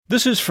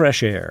This is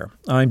Fresh Air.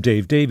 I'm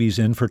Dave Davies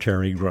in for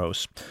Terry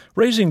Gross.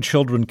 Raising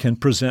children can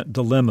present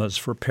dilemmas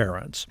for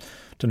parents.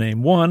 To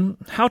name one,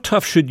 how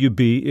tough should you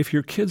be if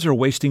your kids are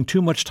wasting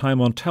too much time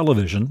on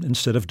television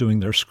instead of doing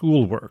their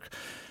schoolwork?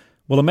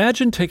 Well,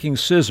 imagine taking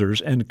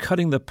scissors and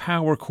cutting the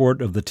power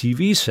cord of the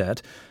TV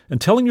set and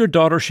telling your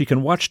daughter she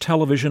can watch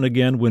television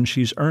again when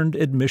she's earned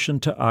admission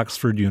to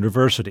Oxford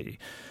University.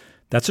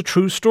 That's a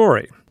true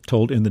story,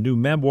 told in the new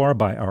memoir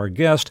by our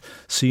guest,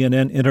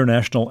 CNN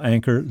International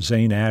anchor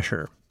Zain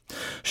Asher.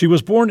 She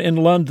was born in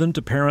London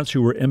to parents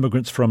who were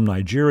immigrants from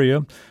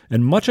Nigeria,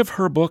 and much of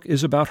her book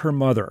is about her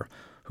mother,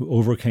 who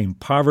overcame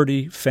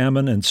poverty,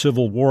 famine, and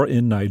civil war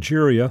in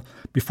Nigeria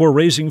before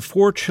raising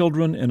 4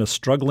 children in a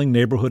struggling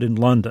neighborhood in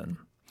London.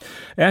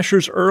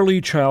 Asher's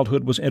early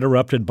childhood was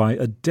interrupted by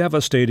a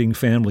devastating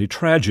family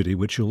tragedy,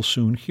 which you'll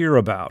soon hear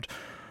about.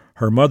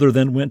 Her mother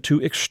then went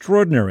to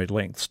extraordinary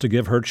lengths to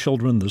give her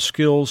children the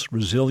skills,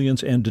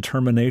 resilience, and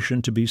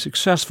determination to be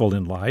successful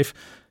in life,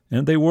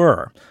 and they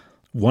were.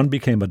 One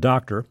became a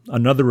doctor,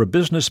 another a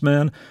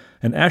businessman,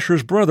 and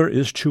Asher's brother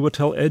is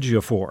Chiwetel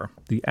Ejiofor,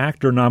 the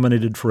actor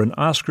nominated for an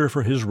Oscar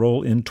for his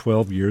role in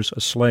 12 Years a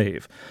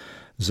Slave.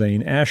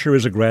 Zain Asher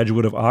is a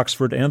graduate of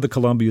Oxford and the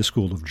Columbia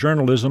School of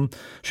Journalism.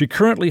 She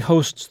currently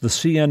hosts the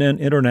CNN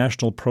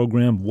International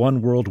program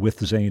One World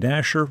with Zain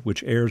Asher,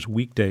 which airs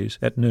weekdays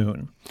at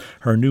noon.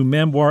 Her new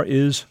memoir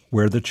is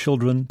Where the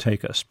Children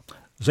Take Us.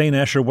 Zain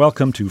Asher,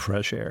 welcome to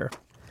Fresh Air.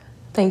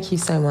 Thank you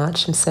so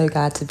much. I'm so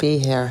glad to be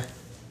here.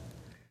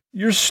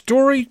 Your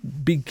story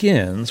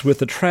begins with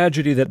the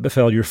tragedy that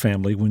befell your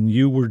family when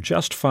you were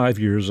just 5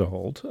 years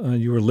old.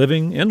 You were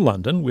living in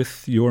London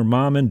with your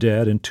mom and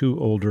dad and 2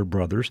 older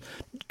brothers.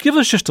 Give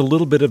us just a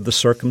little bit of the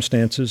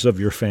circumstances of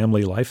your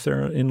family life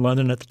there in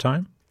London at the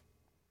time.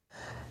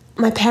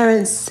 My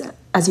parents,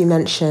 as you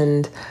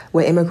mentioned,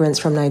 were immigrants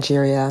from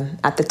Nigeria.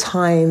 At the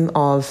time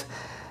of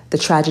the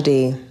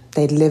tragedy,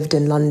 they'd lived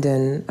in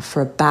London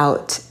for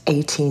about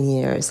 18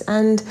 years.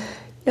 And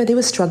they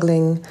were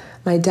struggling.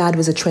 My dad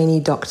was a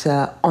trainee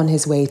doctor on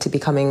his way to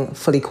becoming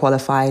fully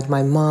qualified.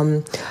 My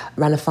mum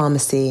ran a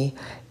pharmacy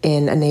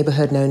in a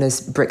neighborhood known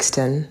as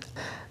Brixton,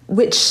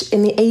 which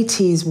in the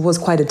 80s was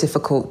quite a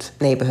difficult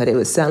neighborhood. It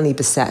was certainly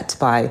beset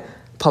by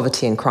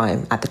poverty and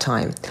crime at the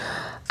time.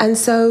 And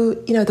so,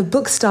 the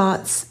book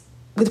starts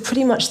with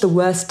pretty much the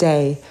worst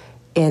day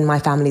in my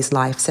family's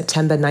life,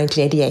 September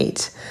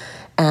 1988.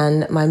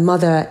 And my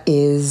mother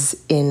is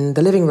in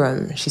the living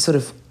room. She's sort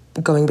of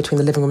going between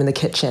the living room and the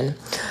kitchen.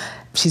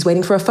 She's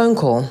waiting for a phone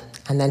call,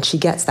 and then she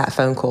gets that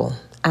phone call.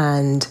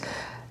 And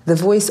the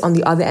voice on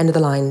the other end of the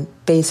line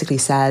basically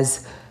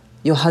says,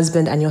 your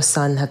husband and your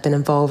son have been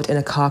involved in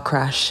a car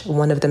crash.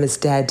 One of them is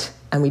dead,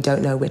 and we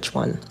don't know which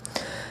one.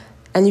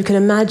 And you can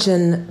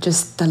imagine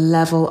just the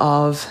level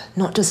of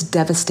not just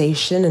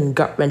devastation and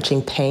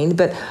gut-wrenching pain,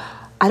 but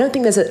I don't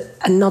think there's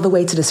another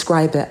way to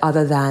describe it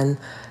other than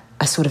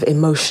a sort of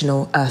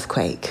emotional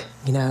earthquake,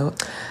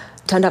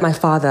 Turned out my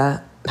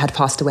father had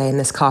passed away in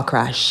this car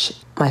crash.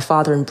 My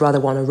father and brother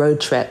were on a road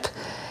trip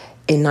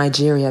in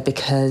Nigeria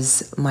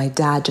because my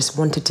dad just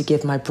wanted to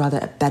give my brother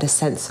a better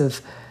sense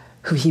of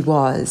who he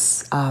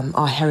was,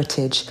 our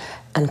heritage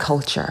and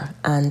culture.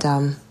 And,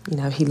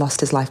 he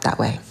lost his life that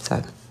way.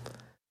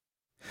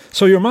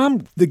 So your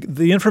mom,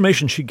 the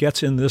information she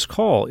gets in this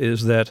call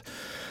is that,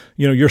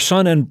 your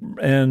son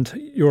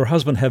and your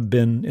husband have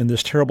been in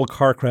this terrible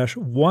car crash.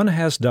 One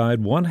has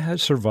died, one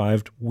has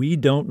survived. We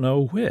don't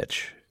know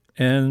which.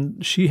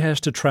 And she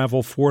has to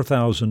travel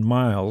 4,000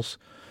 miles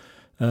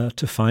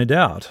to find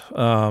out.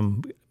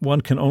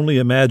 One can only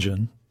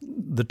imagine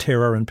the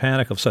terror and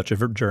panic of such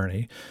a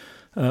journey.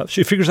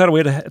 She figures out a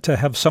way to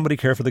have somebody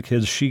care for the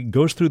kids. She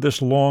goes through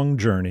this long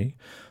journey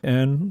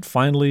and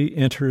finally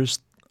enters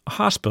a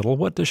hospital.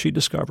 What does she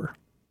discover?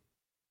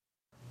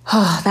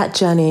 That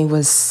journey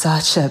was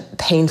such a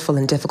painful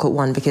and difficult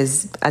one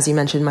because, as you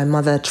mentioned, my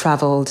mother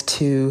traveled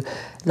to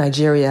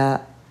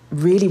Nigeria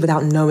really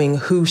without knowing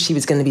who she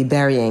was going to be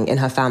burying in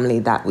her family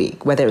that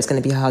week, whether it was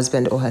going to be her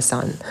husband or her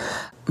son.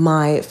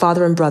 My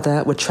father and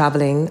brother were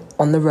traveling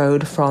on the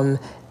road from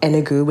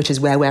Enugu, which is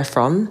where we're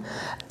from,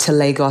 to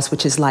Lagos,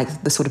 which is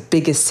like the sort of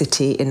biggest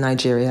city in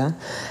Nigeria.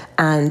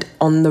 And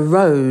on the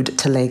road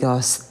to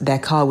Lagos, their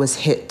car was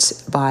hit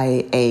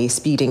by a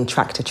speeding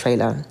tractor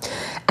trailer.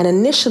 And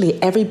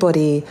initially,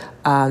 everybody,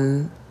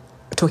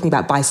 talking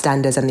about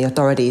bystanders and the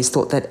authorities,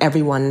 thought that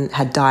everyone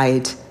had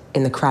died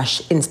in the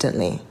crash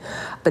instantly.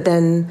 But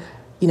then,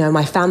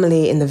 my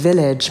family in the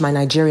village, my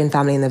Nigerian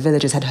family in the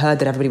villages had heard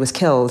that everybody was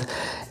killed.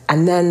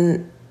 And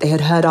then they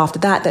had heard after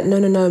that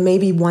no,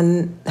 maybe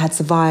one had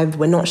survived.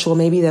 We're not sure.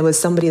 Maybe there was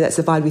somebody that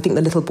survived. We think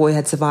the little boy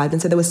had survived.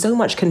 And so there was so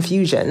much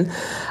confusion.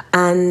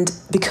 And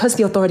because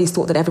the authorities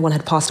thought that everyone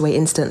had passed away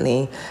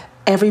instantly,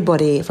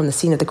 everybody from the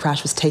scene of the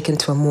crash was taken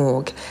to a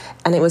morgue.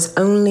 And it was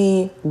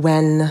only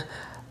when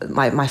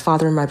my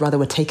father and my brother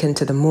were taken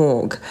to the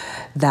morgue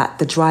that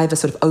the driver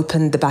sort of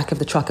opened the back of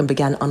the truck and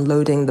began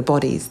unloading the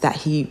bodies, that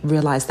he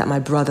realized that my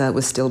brother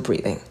was still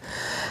breathing.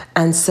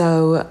 And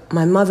so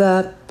my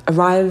mother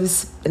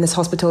arrives in this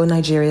hospital in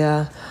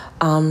Nigeria.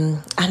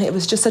 And it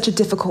was just such a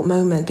difficult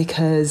moment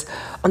because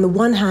on the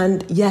one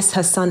hand, yes,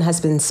 her son has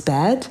been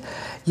spared.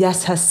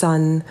 Yes, her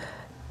son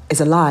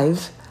is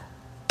alive.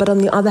 But on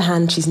the other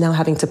hand, she's now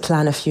having to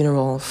plan a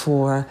funeral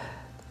for,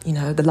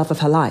 the love of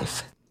her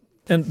life.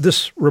 And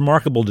this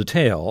remarkable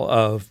detail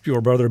of your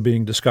brother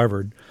being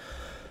discovered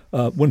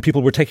when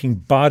people were taking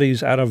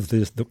bodies out of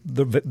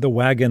the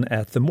wagon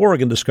at the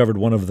morgue and discovered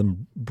one of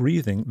them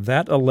breathing,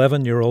 that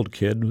 11-year-old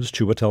kid was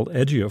Chiwetel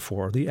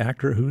Ejiofor, the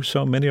actor who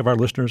so many of our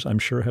listeners, I'm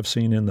sure, have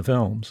seen in the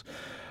films.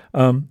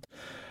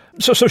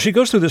 So she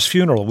goes through this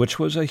funeral, which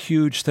was a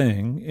huge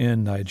thing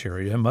in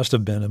Nigeria. It must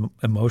have been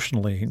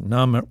emotionally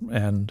numb.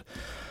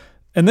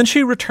 And then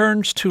she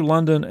returns to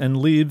London and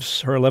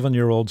leaves her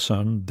 11-year-old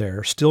son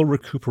there, still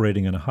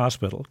recuperating in a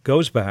hospital,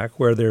 goes back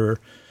where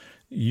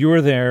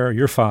you're there,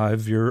 you're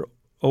 5, your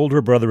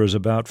older brother is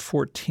about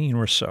 14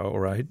 or so,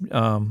 right?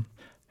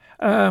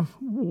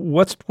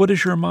 What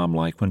is your mom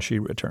like when she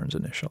returns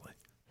initially?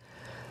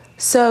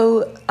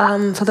 So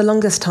for the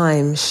longest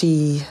time,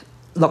 she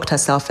locked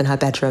herself in her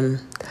bedroom,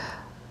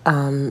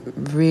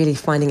 really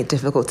finding it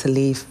difficult to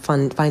leave,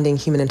 finding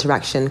human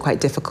interaction quite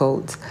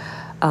difficult.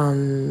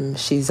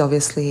 She's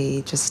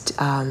obviously just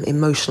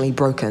emotionally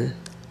broken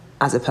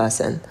as a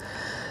person.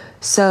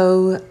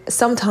 So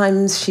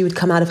sometimes she would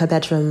come out of her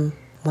bedroom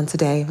once a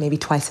day, maybe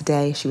twice a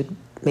day. She would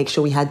make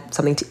sure we had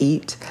something to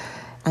eat.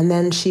 And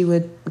then she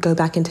would go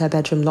back into her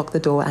bedroom, lock the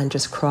door, and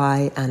just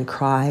cry and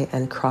cry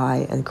and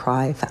cry and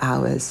cry for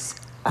hours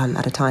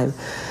at a time.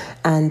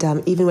 And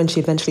even when she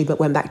eventually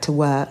went back to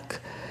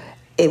work,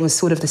 it was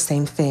sort of the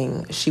same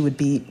thing. She would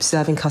be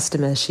serving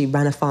customers. She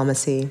ran a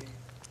pharmacy.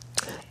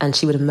 And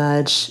she would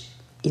emerge,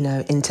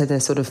 into the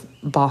sort of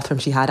bathroom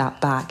she had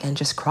out back and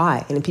just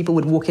cry. And people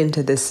would walk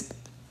into this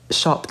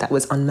shop that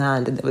was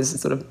unmanned and there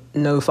was sort of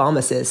no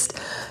pharmacist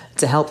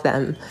to help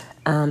them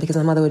because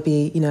my mother would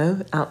be,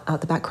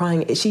 out the back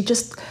crying.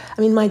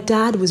 My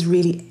dad was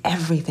really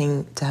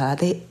everything to her.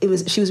 He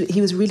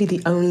was really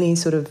the only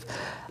sort of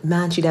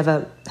man she'd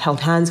ever held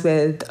hands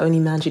with, the only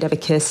man she'd ever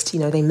kissed.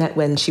 They met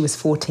when she was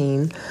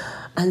 14.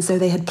 And so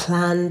they had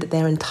planned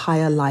their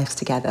entire lives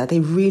together. They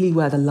really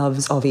were the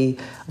loves of each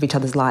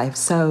other's lives.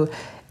 So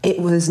it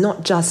was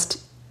not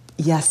just,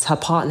 yes, her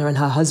partner and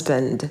her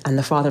husband and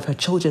the father of her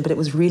children, but it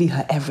was really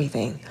her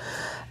everything.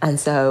 And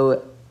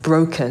so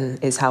broken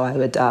is how I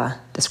would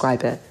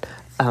describe it,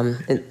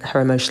 her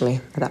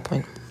emotionally at that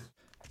point.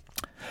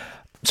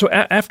 So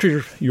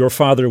after your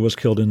father was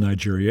killed in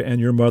Nigeria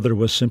and your mother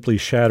was simply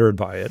shattered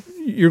by it,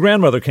 your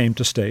grandmother came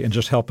to stay and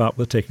just help out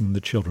with taking the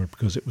children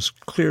because it was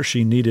clear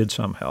she needed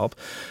some help.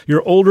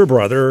 Your older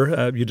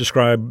brother, you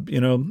describe,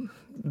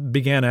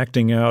 began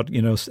acting out,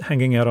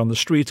 hanging out on the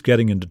streets,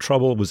 getting into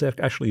trouble, was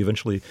actually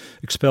eventually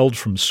expelled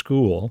from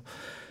school.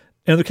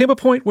 And there came a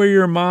point where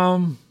your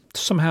mom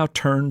somehow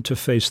turned to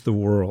face the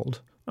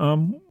world.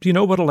 Do you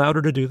know what allowed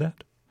her to do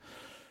that?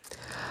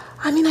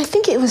 I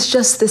think it was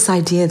just this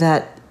idea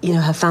that,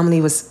 her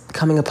family was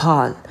coming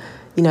apart.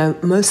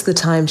 Most of the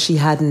time she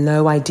had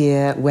no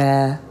idea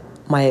where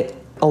my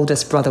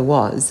oldest brother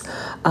was.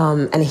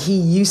 And he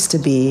used to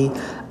be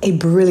a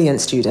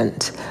brilliant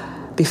student.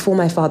 Before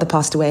my father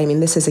passed away,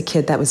 this is a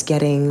kid that was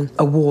getting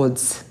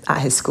awards at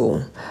his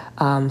school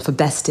for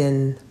best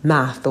in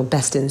math or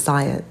best in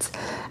science.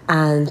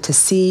 And to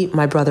see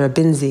my brother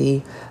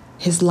Abinzi,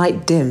 his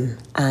light dim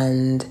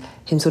and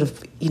him sort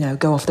of,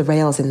 go off the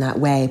rails in that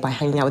way by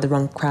hanging out with the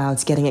wrong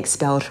crowds, getting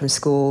expelled from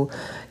school,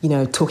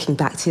 talking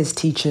back to his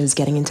teachers,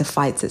 getting into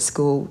fights at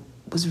school,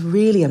 was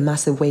really a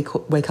massive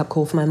wake-up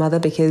call for my mother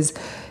because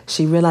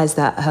she realized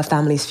that her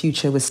family's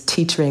future was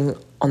teetering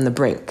on the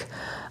brink.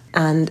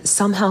 And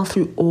somehow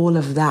through all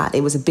of that,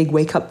 it was a big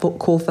wake-up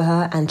call for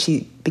her, and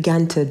she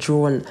began to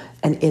draw on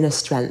an inner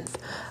strength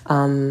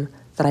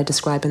that I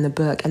describe in the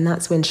book. And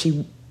that's when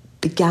she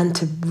began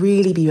to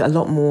really be a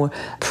lot more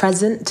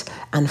present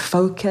and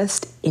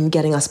focused in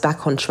getting us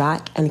back on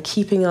track and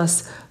keeping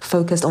us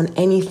focused on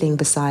anything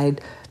besides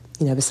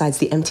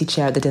the empty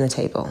chair at the dinner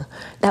table.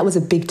 That was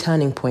a big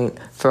turning point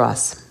for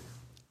us.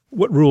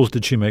 What rules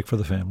did she make for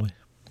the family?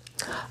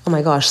 Oh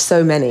my gosh,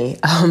 so many.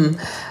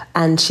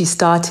 And she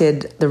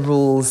started the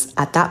rules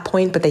at that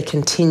point, but they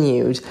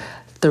continued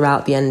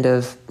throughout the end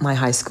of my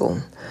high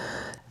school.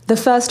 The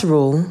first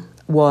rule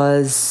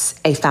was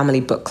a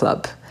family book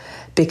club,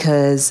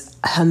 because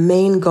her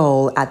main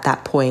goal at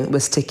that point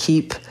was to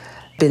keep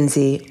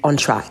Binzi on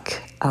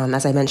track.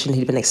 As I mentioned,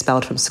 he'd been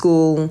expelled from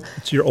school.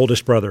 It's your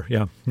oldest brother,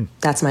 yeah.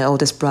 That's my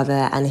oldest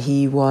brother, and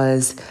he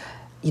was,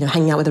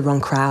 hanging out with the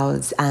wrong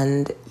crowds,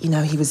 and,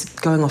 he was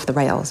going off the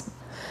rails.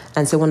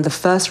 And so one of the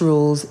first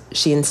rules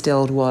she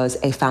instilled was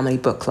a family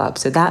book club.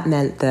 So that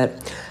meant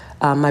that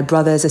my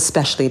brothers,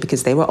 especially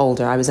because they were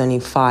older, I was only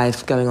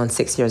 5 going on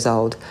 6 years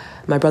old,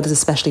 my brothers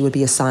especially would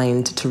be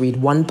assigned to read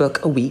one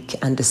book a week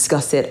and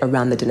discuss it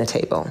around the dinner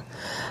table.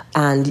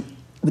 And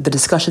the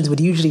discussions would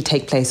usually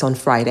take place on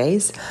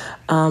Fridays.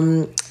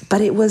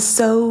 But it was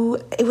so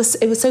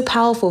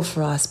powerful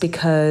for us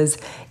because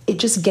it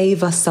just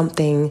gave us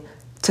something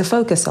to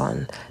focus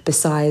on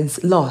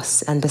besides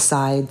loss and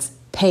besides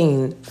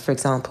pain, for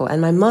example.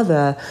 And my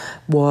mother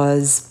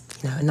was,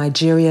 a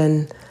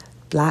Nigerian,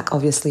 Black,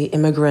 obviously,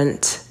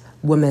 immigrant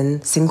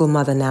woman, single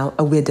mother now,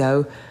 a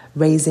widow,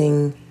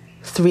 raising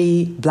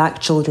 3 Black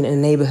children in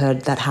a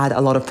neighborhood that had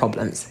a lot of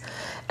problems.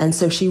 And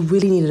so she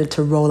really needed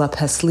to roll up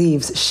her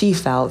sleeves, she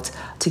felt,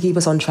 to keep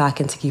us on track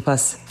and to keep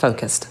us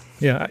focused.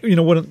 Yeah,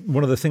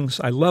 one of the things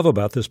I love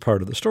about this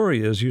part of the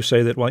story is you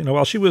say that,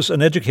 while she was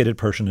an educated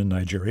person in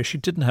Nigeria, she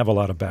didn't have a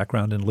lot of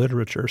background in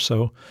literature.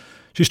 So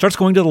she starts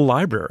going to the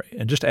library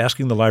and just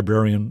asking the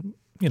librarian,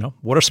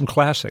 what are some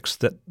classics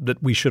that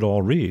we should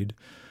all read?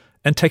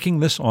 And taking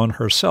this on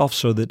herself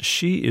so that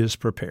she is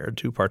prepared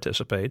to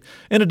participate,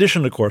 in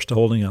addition, of course, to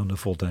holding on to a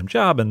full-time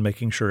job and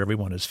making sure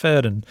everyone is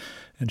fed, and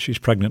she's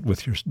pregnant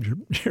with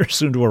your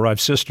soon-to-arrive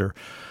sister.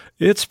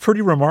 It's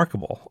pretty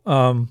remarkable.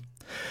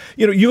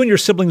 You and your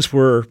siblings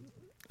were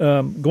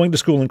going to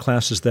school in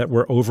classes that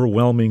were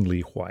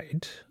overwhelmingly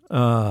white.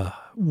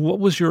 What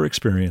was your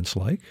experience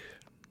like?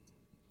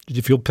 Did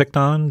you feel picked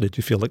on? Did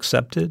you feel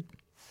accepted?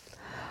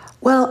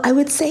 Well, I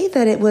would say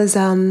that it was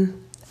a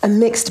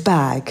mixed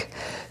bag.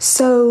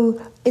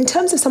 So in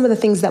terms of some of the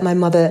things that my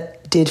mother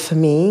did for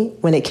me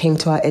when it came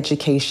to our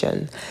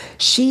education,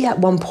 she at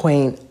one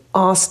point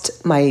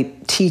asked my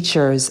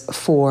teachers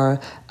for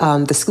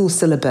the school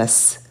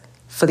syllabus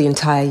for the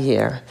entire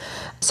year,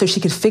 so she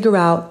could figure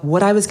out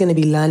what I was going to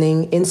be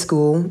learning in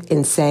school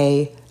in,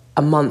 say,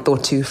 a month or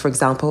 2, for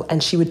example,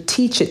 and she would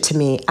teach it to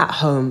me at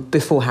home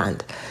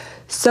beforehand,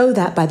 so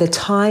that by the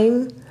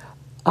time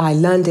I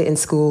learned it in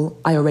school,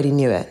 I already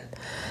knew it.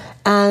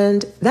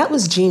 And that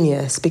was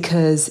genius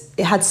because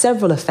it had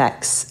several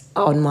effects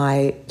on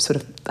my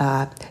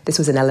this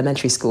was in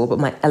elementary school, but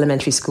my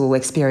elementary school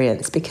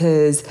experience,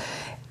 because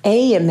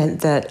it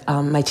meant that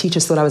my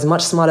teachers thought I was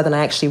much smarter than I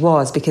actually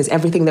was, because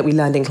everything that we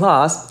learned in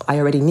class, I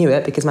already knew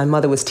it because my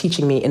mother was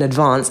teaching me in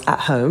advance at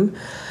home.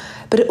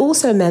 But it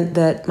also meant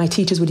that my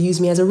teachers would use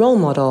me as a role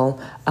model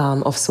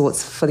of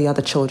sorts for the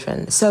other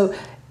children. So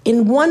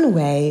in one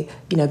way,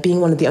 being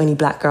one of the only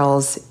Black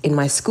girls in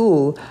my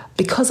school,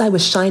 because I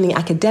was shining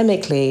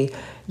academically,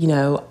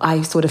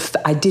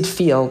 I did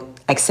feel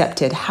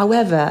accepted.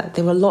 However,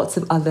 there were lots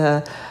of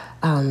other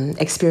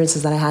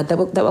experiences that I had that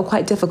were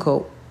quite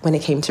difficult when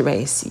it came to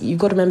race. You've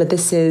got to remember,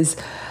 this is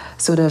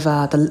sort of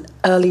the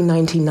early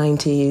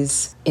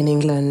 1990s in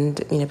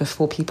England,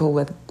 before people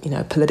were,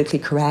 politically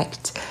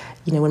correct.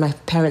 When my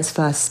parents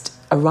first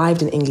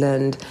arrived in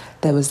England,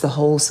 there was the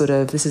whole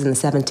this is in the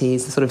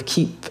 70s, the sort of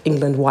Keep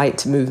England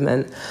White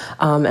movement.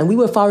 And we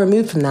were far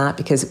removed from that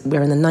because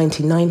we're in the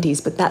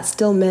 1990s, but that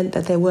still meant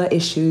that there were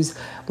issues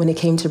when it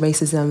came to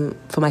racism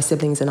for my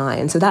siblings and I.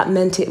 And so that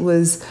meant it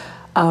was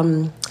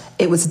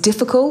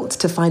difficult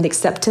to find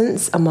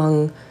acceptance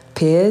among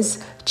peers.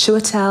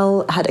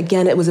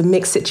 Chiwetel it was a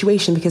mixed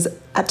situation because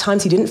at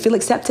times he didn't feel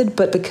accepted,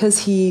 but because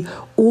he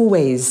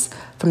always,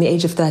 from the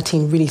age of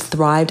 13, really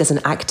thrived as an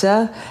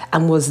actor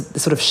and was the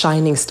sort of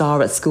shining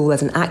star at school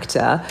as an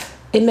actor,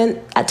 it meant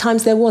at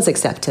times there was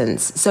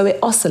acceptance. So it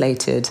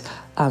oscillated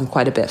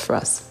quite a bit for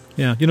us.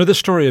 Yeah. This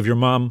story of your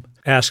mom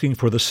asking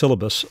for the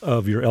syllabus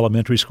of your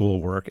elementary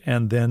school work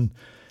and then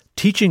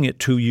teaching it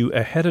to you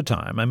ahead of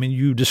time. I mean,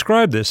 you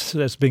described this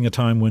as being a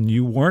time when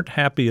you weren't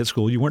happy at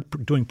school, you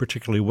weren't doing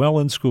particularly well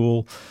in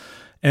school,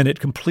 and it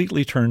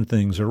completely turned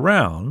things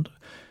around.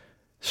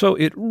 So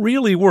it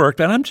really worked.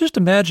 And I'm just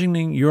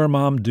imagining your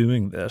mom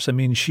doing this. I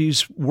mean,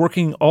 she's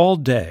working all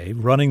day,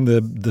 running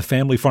the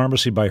family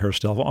pharmacy by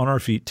herself, on her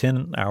feet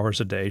 10 hours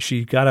a day.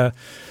 She got to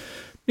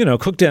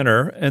cook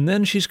dinner, and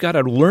then she's got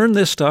to learn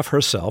this stuff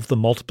herself, the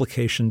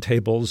multiplication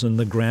tables and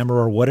the grammar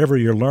or whatever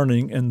you're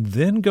learning, and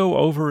then go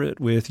over it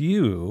with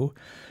you.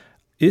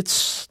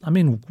 It's,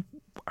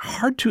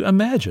 hard to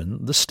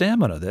imagine the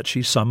stamina that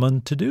she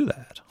summoned to do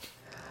that.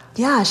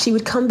 Yeah, she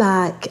would come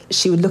back,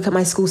 she would look at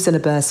my school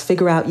syllabus,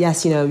 figure out,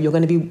 yes, you're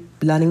going to be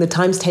learning the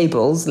times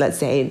tables, let's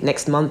say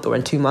next month or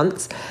in 2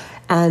 months.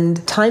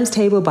 And times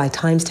table by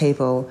times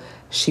table,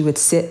 she would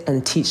sit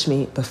and teach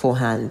me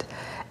beforehand.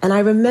 And I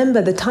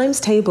remember the times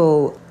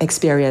table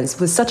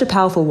experience was such a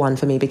powerful one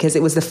for me because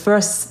it was the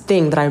first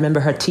thing that I remember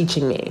her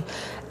teaching me.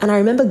 And I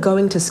remember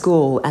going to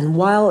school, and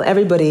while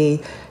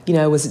everybody,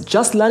 was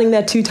just learning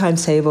their 2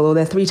 times table or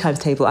their 3 times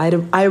table, I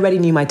already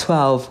knew my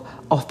 12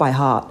 off by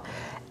heart.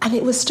 And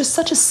it was just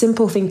such a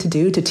simple thing to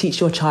do, to teach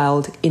your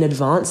child in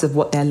advance of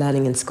what they're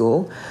learning in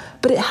school.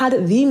 But it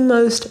had the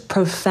most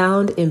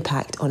profound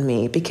impact on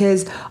me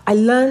because I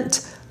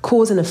learnt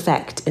cause and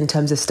effect in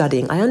terms of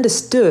studying. I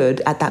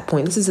understood at that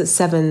point, this is at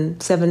 7,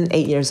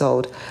 8 years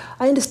old,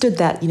 I understood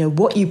that,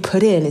 what you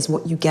put in is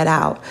what you get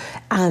out.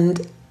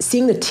 And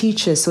seeing the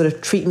teachers sort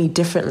of treat me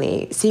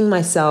differently, seeing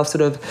myself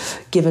sort of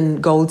given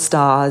gold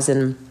stars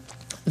and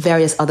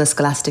various other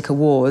scholastic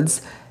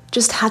awards,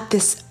 just had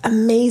this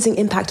amazing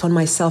impact on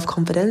my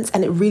self-confidence,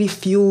 and it really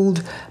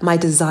fueled my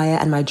desire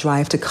and my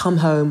drive to come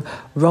home,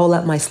 roll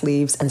up my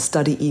sleeves, and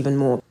study even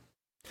more.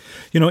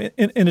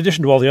 In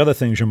addition to all the other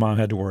things your mom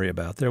had to worry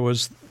about, there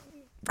was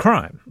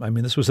crime. I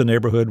mean, this was a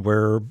neighborhood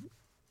where,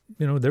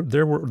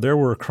 there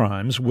were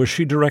crimes. Was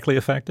she directly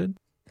affected?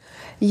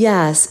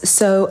 Yes.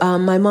 So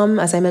my mum,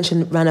 as I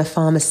mentioned, ran a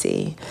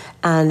pharmacy,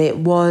 and it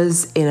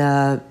was in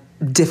a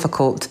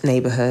difficult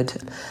neighborhood.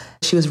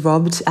 She was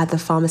robbed at the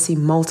pharmacy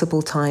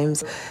multiple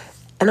times.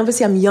 And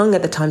obviously I'm young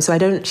at the time, so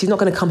she's not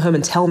going to come home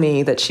and tell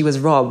me that she was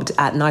robbed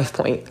at knife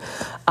point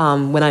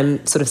when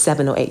I'm sort of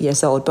 7 or 8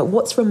 years old. But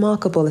what's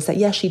remarkable is that,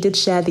 yes, she did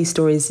share these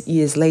stories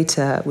years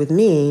later with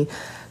me.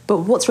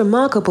 But what's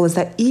remarkable is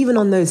that even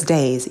on those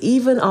days,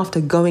 even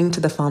after going to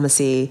the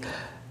pharmacy,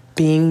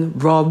 being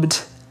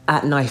robbed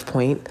at knife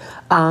point,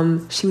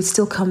 she would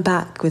still come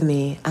back with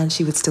me and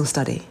she would still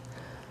study.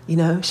 You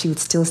know, she would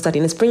still study.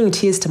 And it's bringing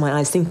tears to my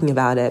eyes thinking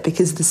about it,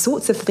 because the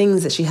sorts of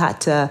things that she had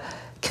to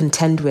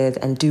contend with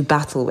and do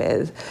battle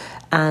with,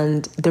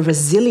 and the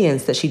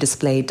resilience that she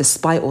displayed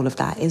despite all of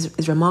that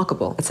is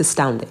remarkable. It's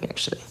astounding,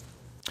 actually.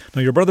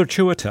 Now, your brother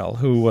Chiwetel,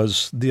 who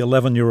was the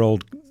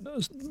 11-year-old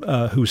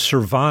who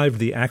survived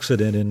the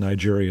accident in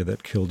Nigeria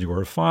that killed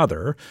your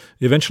father,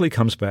 eventually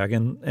comes back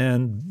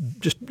and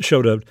just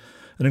showed an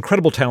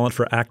incredible talent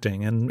for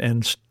acting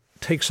and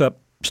takes up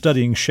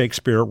studying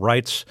Shakespeare,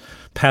 writes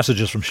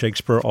passages from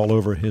Shakespeare all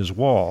over his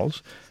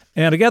walls.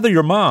 And I gather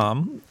your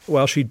mom,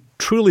 while she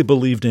truly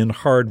believed in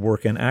hard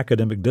work and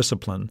academic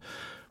discipline,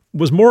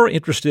 was more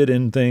interested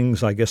in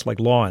things, I guess, like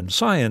law and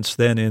science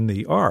than in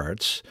the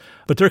arts.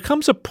 But there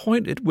comes a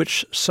point at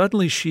which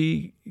suddenly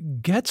she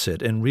gets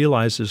it and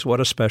realizes what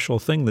a special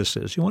thing this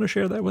is. You want to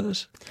share that with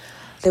us?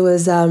 There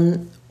was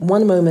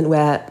one moment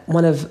where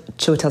one of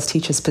Chiwetel's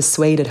teachers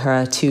persuaded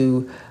her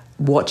to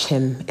watch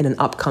him in an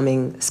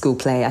upcoming school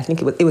play. I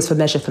think it was for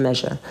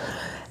Measure.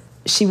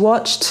 She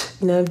watched,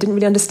 didn't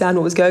really understand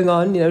what was going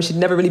on. She'd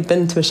never really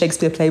been to a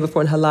Shakespeare play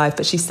before in her life,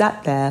 but she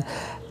sat there.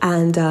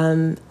 And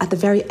at the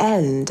very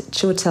end,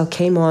 Chiwetel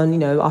came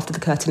on, after the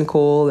curtain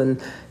call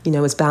and,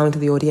 was bowing to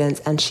the audience.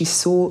 And she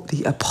saw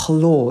the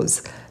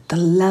applause, the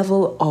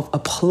level of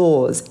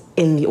applause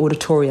in the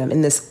auditorium,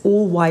 in this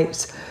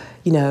all-white,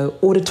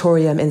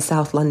 auditorium in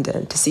South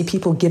London, to see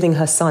people giving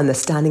her son a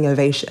standing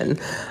ovation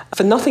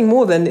for nothing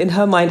more than, in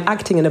her mind,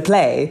 acting in a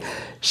play.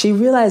 She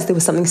realized there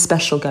was something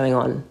special going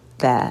on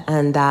there,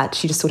 and that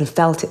she just sort of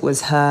felt it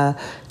was her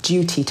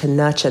duty to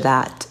nurture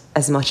that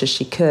as much as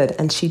she could.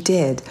 And she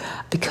did,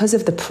 because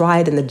of the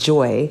pride and the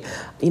joy.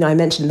 I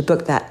mentioned in the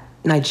book that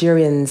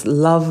Nigerians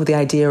love the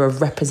idea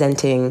of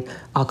representing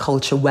our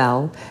culture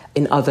well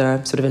in other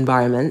sort of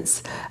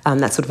environments.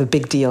 That's sort of a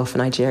big deal for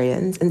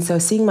Nigerians. And so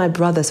seeing my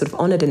brother sort of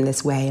honored in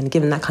this way and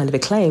given that kind of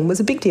acclaim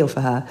was a big deal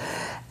for her.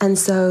 And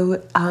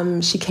so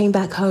she came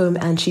back home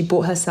and she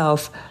bought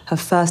herself her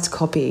first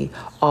copy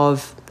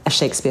of a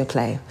Shakespeare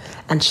play.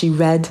 And she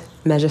read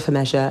Measure for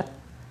Measure.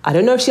 I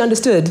don't know if she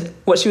understood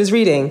what she was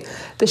reading,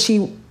 but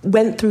she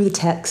went through the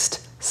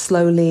text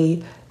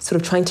slowly,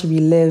 sort of trying to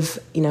relive,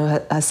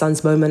 her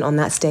son's moment on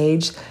that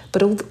stage,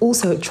 but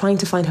also trying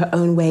to find her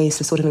own ways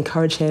to sort of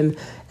encourage him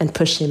and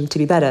push him to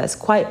be better. It's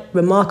quite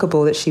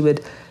remarkable that she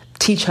would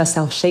teach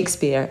herself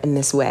Shakespeare in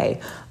this way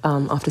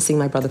after seeing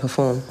my brother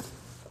perform.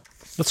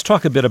 Let's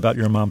talk a bit about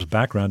your mom's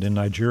background in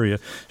Nigeria.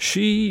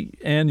 She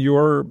and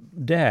your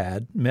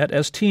dad met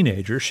as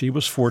teenagers. She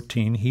was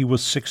 14, he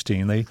was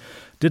 16. They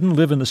didn't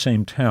live in the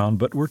same town,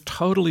 but were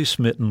totally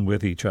smitten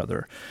with each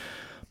other.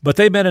 But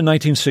they met in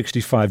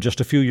 1965,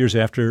 just a few years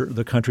after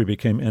the country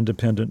became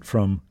independent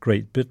from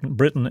Great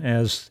Britain,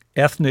 as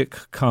ethnic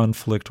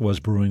conflict was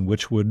brewing,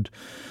 which would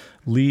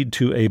lead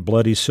to a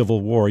bloody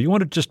civil war. You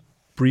want to just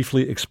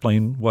briefly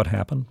explain what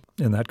happened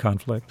in that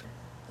conflict?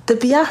 The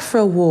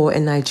Biafra War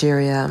in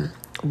Nigeria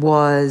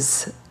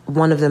was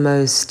one of the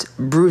most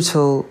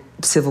brutal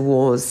civil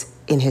wars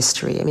in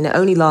history. I mean, it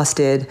only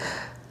lasted,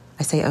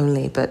 I say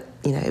only, but,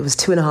 it was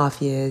 2.5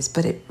 years,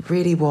 but it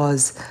really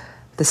was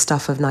the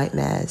stuff of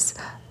nightmares.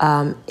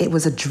 It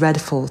was a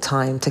dreadful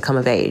time to come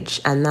of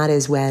age, and that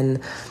is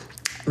when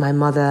my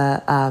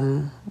mother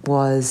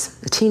was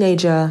a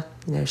teenager.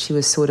 She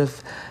was sort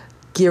of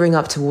gearing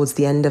up towards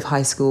the end of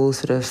high school,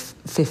 sort of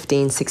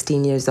 15,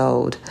 16 years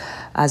old,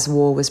 as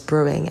war was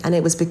brewing. And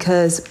it was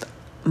because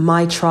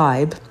my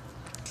tribe,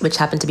 which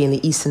happened to be in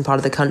the eastern part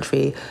of the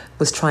country,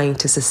 was trying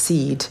to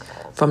secede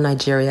from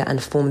Nigeria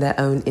and form their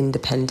own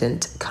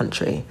independent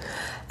country.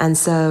 And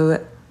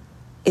so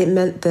it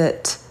meant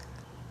that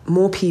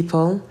more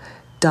people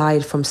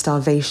died from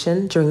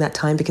starvation during that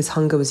time, because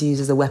hunger was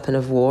used as a weapon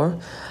of war,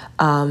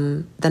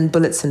 than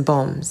bullets and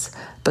bombs.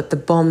 But the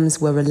bombs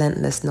were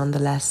relentless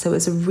nonetheless. So it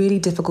was a really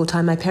difficult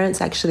time. My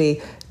parents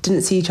actually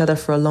didn't see each other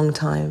for a long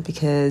time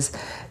because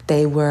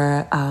they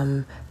were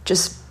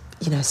just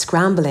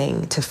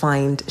scrambling to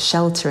find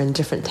shelter in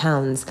different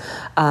towns,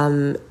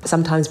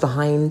 sometimes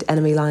behind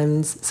enemy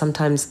lines,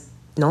 sometimes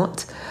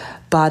not.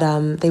 But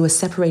they were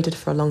separated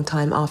for a long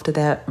time after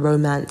their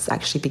romance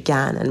actually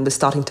began and was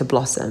starting to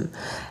blossom.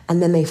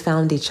 And then they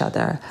found each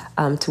other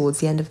towards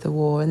the end of the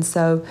war. And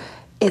so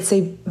it's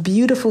a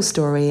beautiful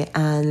story,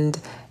 and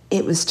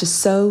it was just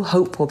so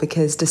hopeful,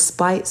 because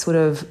despite sort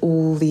of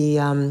all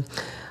the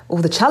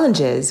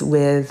challenges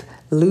with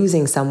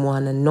losing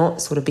someone and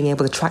not sort of being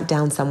able to track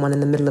down someone in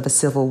the middle of a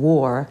civil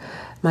war,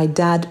 my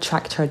dad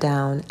tracked her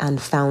down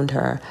and found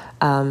her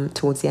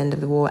towards the end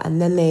of the war.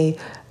 And then they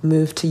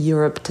moved to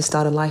Europe to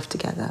start a life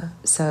together.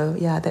 So,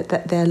 yeah,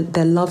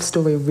 their love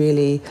story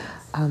really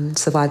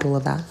survived all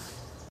of that.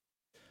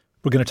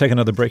 We're going to take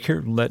another break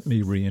here. Let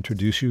me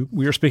reintroduce you.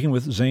 We are speaking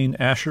with Zain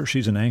Asher.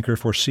 She's an anchor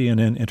for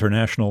CNN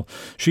International.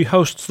 She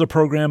hosts the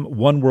program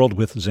One World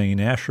with Zain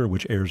Asher,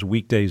 which airs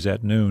weekdays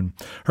at noon.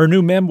 Her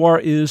new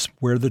memoir is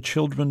Where the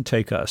Children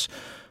Take Us.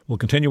 We'll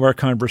continue our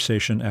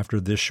conversation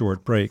after this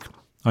short break.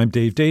 I'm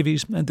Dave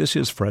Davies, and this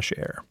is Fresh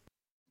Air.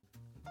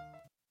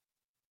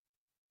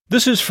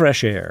 This is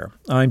Fresh Air.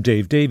 I'm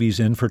Dave Davies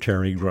in for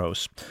Terry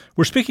Gross.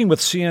 We're speaking with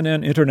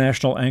CNN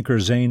International anchor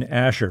Zain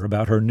Asher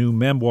about her new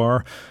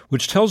memoir,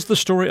 which tells the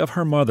story of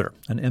her mother,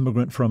 an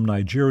immigrant from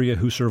Nigeria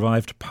who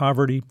survived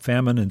poverty,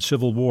 famine, and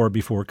civil war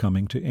before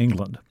coming to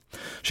England.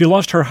 She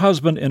lost her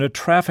husband in a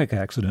traffic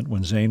accident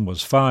when Zain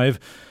was 5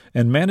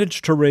 and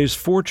managed to raise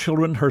 4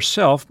 children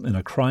herself in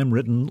a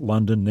crime-ridden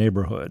London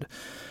neighborhood.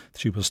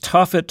 She was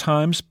tough at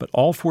times, but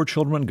all 4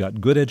 children got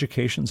good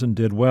educations and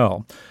did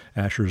well.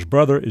 Asher's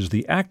brother is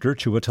the actor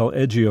Chiwetel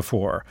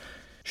Ejiofor.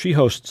 She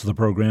hosts the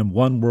program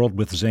One World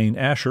with Zain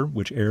Asher,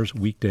 which airs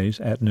weekdays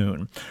at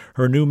noon.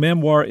 Her new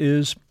memoir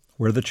is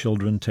Where the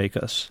Children Take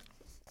Us.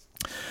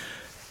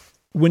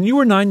 When you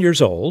were 9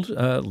 years old,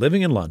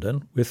 living in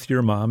London with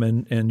your mom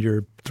and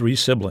your 3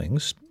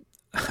 siblings,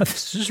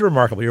 this is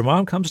remarkable. Your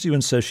mom comes to you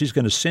and says she's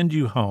going to send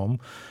you home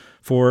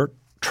for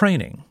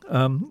training.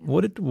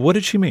 What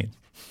did she mean?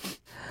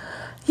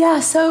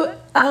 Yeah, so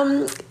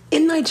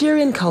in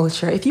Nigerian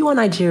culture, if you are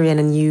Nigerian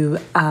and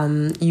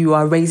you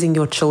are raising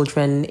your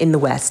children in the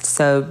West,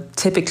 so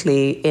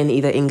typically in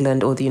either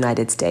England or the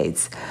United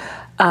States,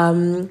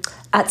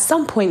 at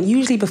some point,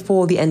 usually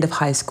before the end of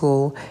high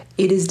school,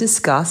 it is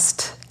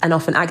discussed and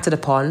often acted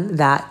upon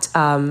that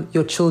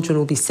your children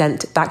will be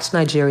sent back to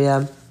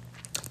Nigeria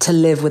to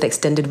live with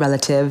extended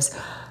relatives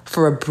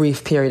for a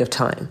brief period of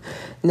time.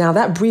 Now,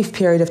 that brief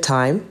period of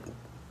time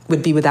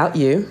would be without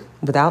you,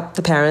 without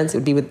the parents. It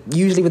would be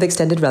usually with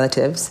extended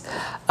relatives.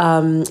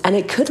 And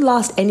it could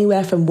last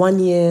anywhere from 1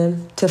 year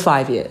to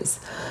 5 years.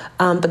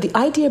 But the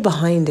idea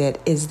behind it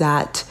is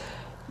that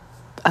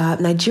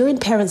Nigerian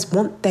parents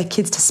want their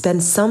kids to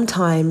spend some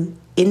time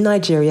in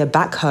Nigeria,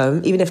 back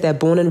home, even if they're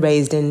born and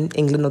raised in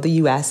England or the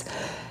US,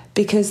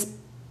 because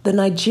the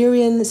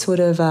Nigerian sort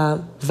of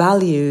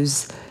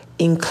values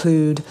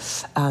include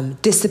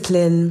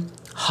discipline,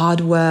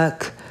 hard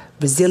work,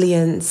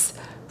 resilience,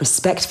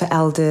 respect for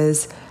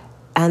elders,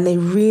 and they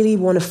really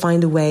want to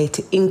find a way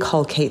to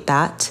inculcate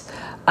that,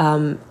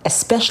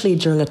 especially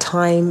during a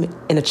time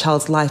in a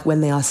child's life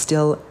when they are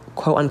still,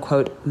 quote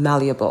unquote,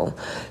 malleable.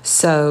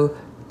 So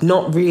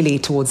not really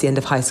towards the end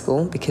of high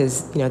school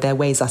because, their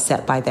ways are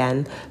set by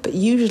then, but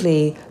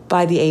usually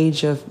by the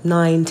age of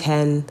 9,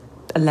 10,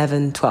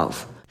 11,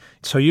 12.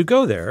 So you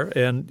go there,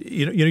 and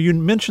you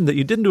mentioned that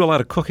you didn't do a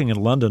lot of cooking in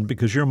London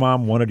because your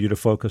mom wanted you to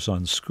focus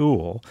on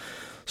school.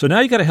 So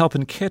now you got to help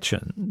with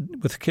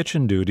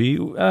kitchen duty.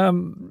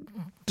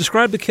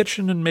 Describe the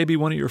kitchen and maybe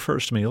one of your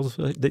first meals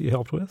that you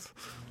helped with.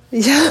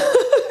 Yeah.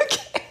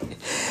 Okay.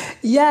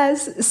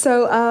 Yes.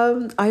 So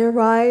I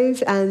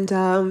arrived, and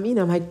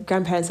my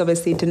grandparents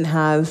obviously didn't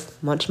have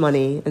much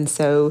money, and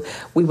so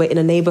we were in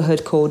a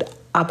neighborhood called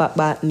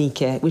Abakpa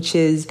Nike, which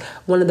is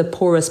one of the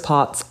poorest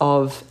parts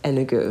of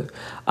Enugu.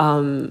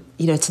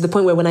 To the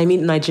point where when I meet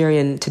a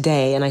Nigerian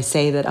today and I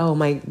say that,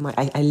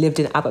 I lived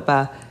in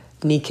Abakpa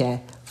Nike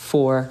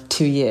for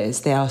 2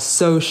 years, they are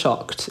so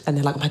shocked and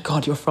they're like, oh my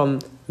God, you're from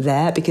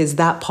there? Because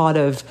that part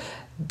of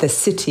the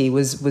city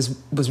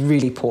was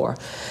really poor.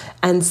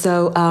 And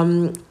so,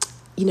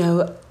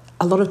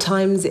 a lot of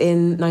times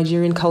in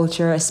Nigerian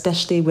culture,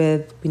 especially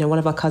with, one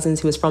of our cousins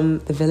who was from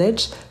the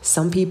village,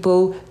 some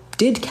people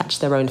did catch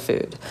their own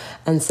food.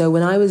 And so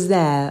when I was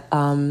there,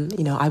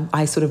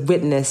 I sort of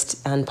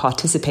witnessed and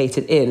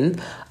participated in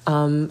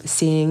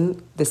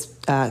seeing this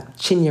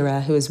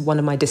Chinyere, who was one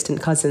of my distant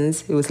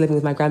cousins who was living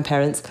with my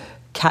grandparents,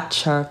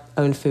 catch her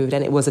own food,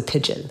 and it was a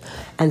pigeon.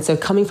 And so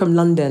coming from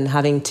London,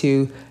 having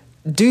to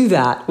do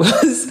that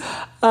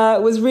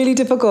was really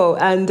difficult.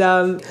 And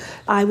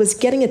I was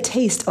getting a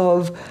taste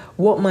of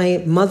what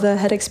my mother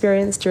had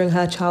experienced during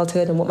her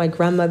childhood and what my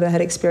grandmother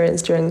had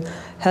experienced during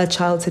her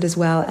childhood as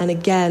well. And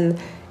again,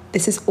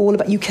 this is all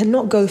about, you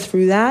cannot go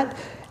through that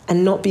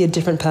and not be a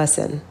different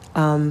person.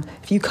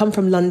 If you come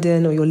from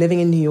London or you're living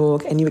in New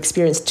York and you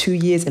experience 2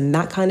 years in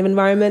that kind of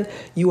environment,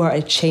 you are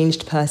a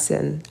changed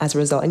person as a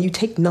result, and you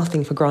take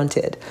nothing for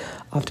granted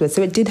afterwards.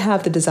 So it did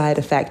have the desired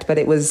effect, but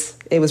it was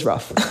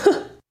rough.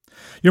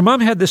 Your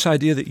mom had this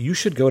idea that you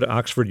should go to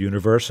Oxford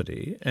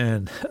University,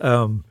 and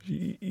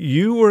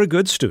you were a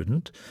good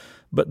student,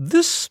 but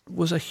this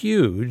was a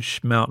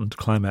huge mountain to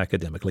climb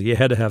academically. You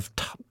had to have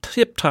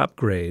tip-top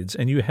grades,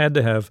 and you had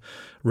to have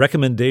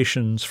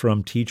recommendations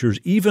from teachers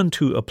even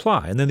to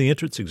apply. And then the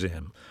entrance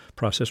exam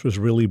process was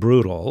really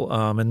brutal.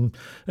 And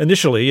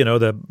initially,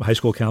 the high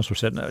school counselor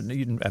said, no,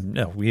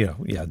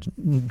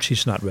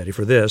 she's not ready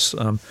for this.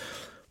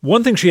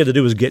 One thing she had to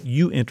do was get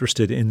you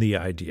interested in the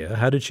idea.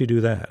 How did she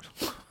do that?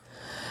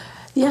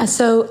 Yeah,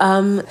 so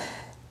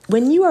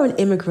when you are an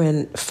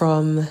immigrant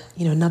from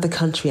another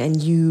country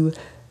and you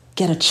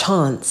get a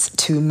chance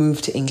to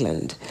move to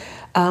England,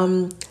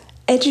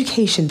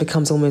 education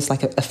becomes almost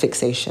like a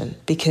fixation,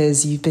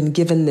 because you've been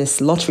given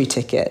this lottery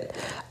ticket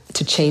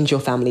to change your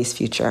family's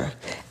future,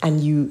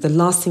 and the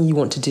last thing you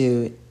want to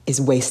do is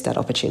waste that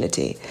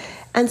opportunity.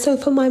 And so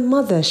for my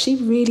mother, she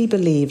really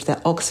believed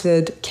that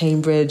Oxford,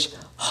 Cambridge,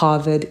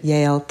 Harvard,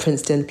 Yale,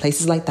 Princeton,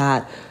 places like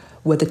that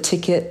were the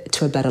ticket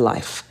to a better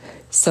life.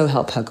 So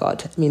help her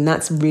God. I mean,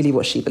 that's really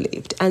what she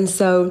believed. And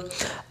so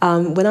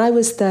when I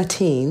was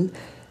 13,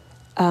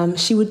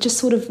 she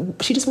just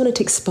wanted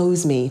to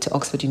expose me to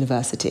Oxford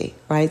University,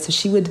 right? So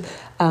she would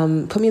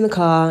put me in the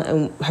car,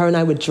 and her and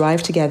I would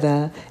drive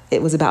together.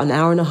 It was about an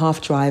hour and a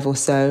half drive or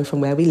so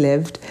from where we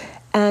lived.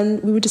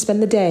 And we would just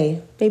spend the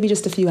day, maybe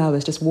just a few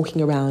hours, just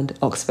walking around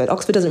Oxford.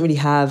 Oxford doesn't really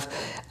have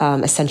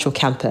a central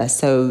campus,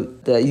 so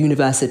the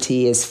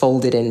university is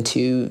folded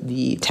into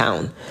the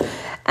town.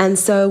 And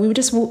so we would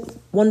just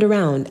wander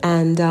around,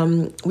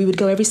 and we would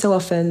go every so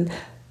often.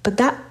 But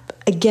that,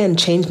 again,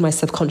 changed my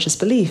subconscious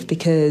belief,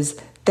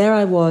 because there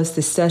I was,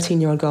 this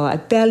 13-year-old girl. I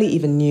barely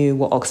even knew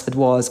what Oxford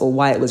was or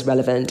why it was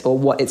relevant or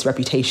what its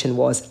reputation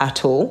was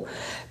at all.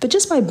 But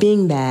just by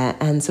being there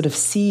and sort of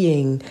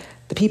seeing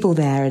the people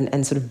there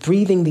and sort of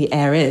breathing the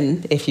air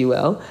in, if you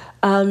will,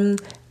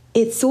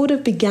 it sort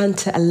of began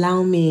to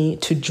allow me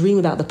to dream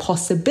about the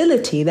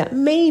possibility that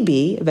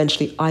maybe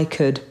eventually I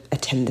could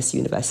attend this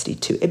university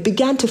too. It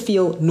began to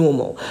feel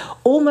normal,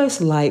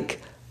 almost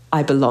like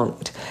I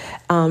belonged.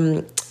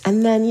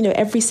 And then,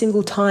 every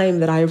single time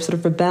that I sort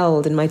of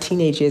rebelled in my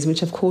teenage years,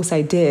 which of course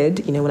I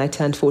did, when I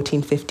turned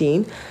 14,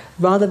 15,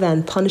 rather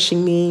than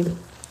punishing me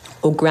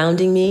or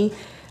grounding me,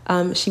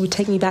 she would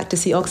take me back to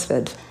see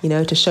Oxford,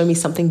 to show me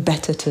something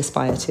better to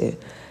aspire to.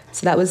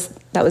 So that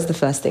was the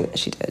first thing that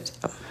she did.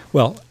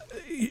 Well,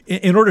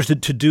 in order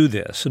to do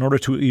this, in order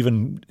to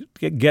even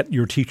get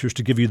your teachers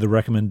to give you the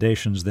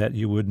recommendations that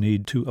you would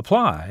need to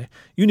apply,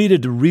 you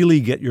needed to really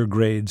get your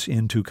grades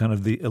into kind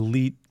of the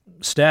elite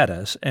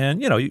status.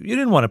 And, you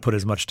didn't want to put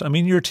as much time. I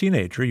mean, you're a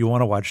teenager. You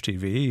want to watch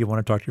TV. You want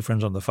to talk to your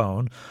friends on the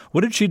phone.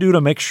 What did she do to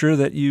make sure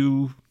that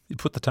you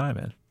put the time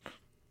in?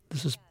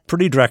 This is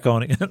pretty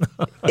draconian.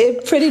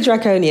 Pretty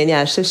draconian,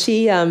 yeah. So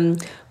she,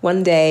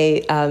 one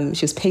day,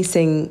 she was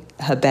pacing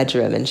her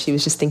bedroom and she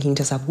was just thinking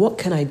to herself, what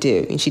can I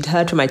do? And she'd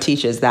heard from my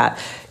teachers that,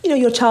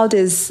 your child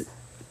is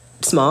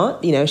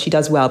smart, she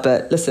does well,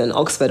 but listen,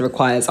 Oxford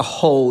requires a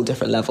whole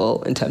different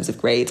level in terms of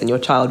grades, and your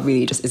child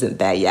really just isn't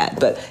there yet.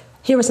 But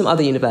here are some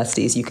other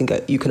universities you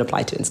can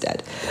apply to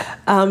instead.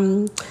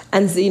 And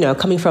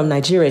coming from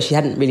Nigeria, she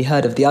hadn't really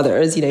heard of the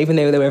others, even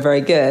though they were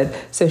very good.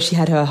 So she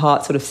had her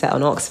heart sort of set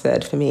on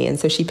Oxford for me. And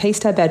so she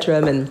paced her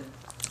bedroom and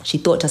she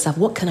thought to herself,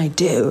 what can I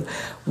do?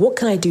 What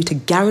can I do to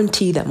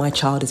guarantee that my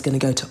child is going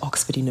to go to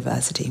Oxford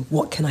University?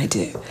 What can I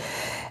do?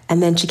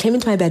 And then she came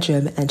into my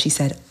bedroom and she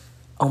said,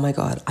 oh my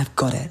God, I've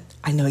got it.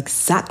 I know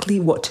exactly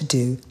what to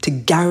do to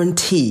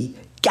guarantee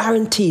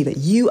that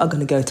you are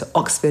going to go to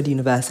Oxford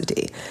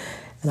University.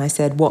 And I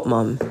said, what,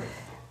 Mum?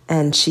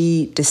 And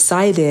she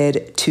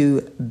decided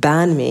to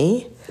ban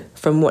me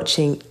from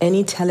watching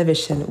any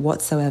television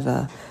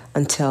whatsoever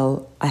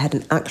until I had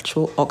an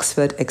actual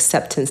Oxford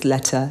acceptance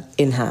letter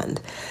in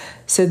hand.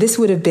 So this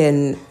would have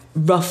been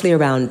roughly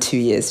around 2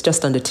 years,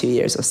 just under 2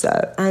 years or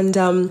so. And,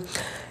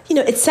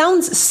 it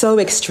sounds so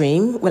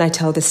extreme when I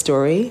tell this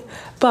story,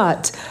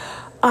 but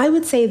I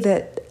would say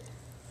that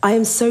I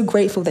am so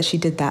grateful that she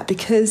did that,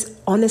 because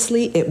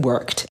honestly, it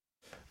worked.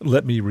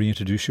 Let me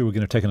reintroduce you. We're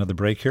going to take another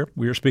break here.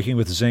 We are speaking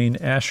with Zain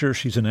Asher.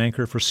 She's an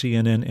anchor for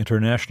CNN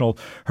International.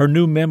 Her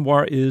new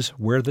memoir is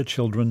Where the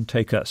Children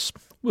Take Us.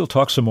 We'll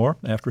talk some more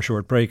after a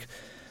short break.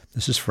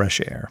 This is Fresh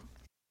Air.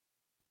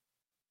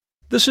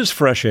 This is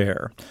Fresh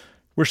Air.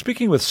 We're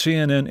speaking with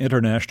CNN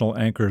International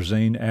anchor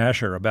Zain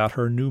Asher about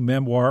her new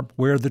memoir,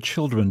 Where the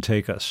Children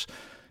Take Us.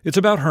 It's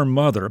about her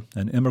mother,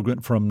 an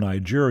immigrant from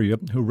Nigeria,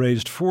 who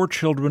raised 4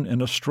 children in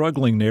a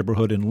struggling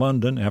neighborhood in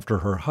London after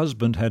her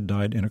husband had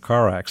died in a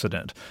car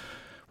accident.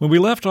 When we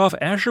left off,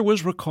 Asher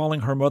was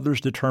recalling her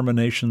mother's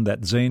determination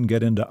that Zain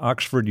get into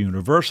Oxford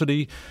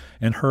University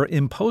and her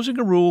imposing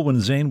a rule when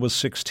Zain was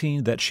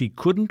 16 that she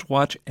couldn't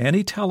watch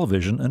any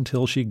television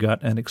until she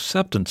got an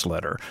acceptance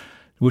letter,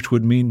 which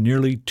would mean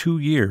nearly 2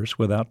 years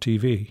without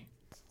TV.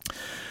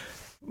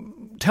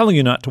 Telling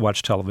you not to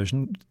watch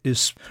television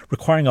is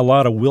requiring a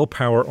lot of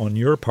willpower on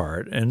your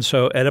part. And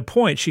so at a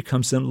point, she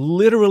comes in,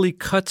 literally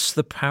cuts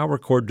the power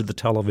cord to the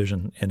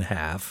television in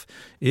half.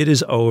 It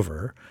is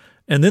over.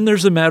 And then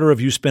there's the matter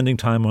of you spending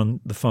time on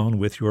the phone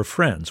with your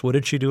friends. What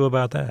did she do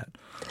about that?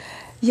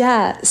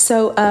 Yeah,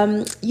 so,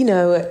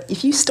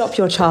 if you stop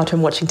your child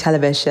from watching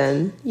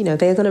television, they're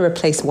going to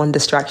replace one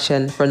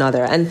distraction for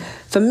another. And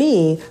for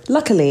me,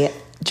 luckily,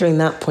 during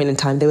that point in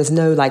time, there was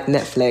no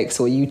Netflix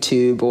or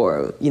YouTube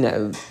or,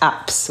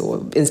 apps or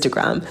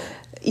Instagram.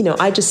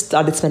 I just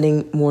started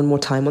spending more and more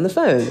time on the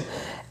phone.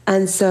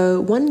 And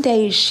so one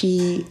day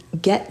she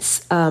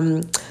gets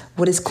one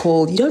what is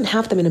called, you don't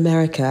have them in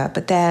America,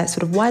 but they're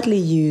sort of widely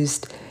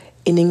used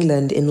in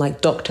England in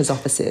like doctor's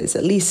offices,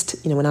 at least,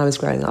 when I was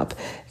growing up.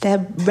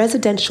 They're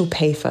residential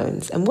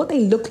payphones. And what they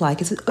look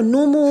like is a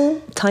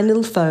normal tiny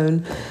little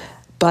phone,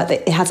 but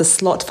it has a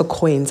slot for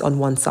coins on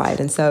one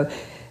side. And so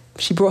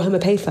she brought home a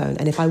payphone.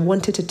 And if I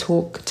wanted to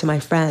talk to my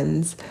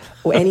friends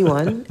or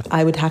anyone,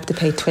 I would have to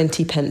pay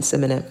 20 pence a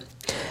minute.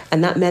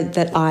 And that meant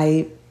that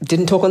I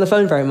didn't talk on the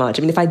phone very much.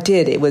 I mean, if I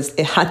did,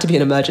 it had to be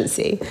an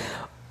emergency.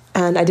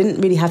 And I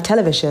didn't really have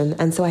television.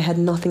 And so I had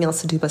nothing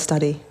else to do but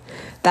study.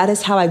 That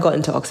is how I got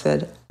into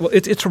Oxford. Well,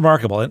 it's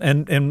remarkable.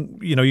 And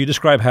you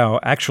describe how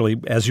actually,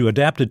 as you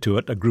adapted to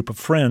it, a group of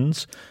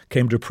friends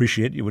came to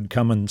appreciate you would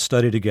come and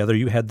study together.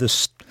 You had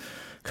this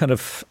kind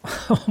of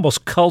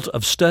almost cult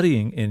of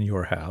studying in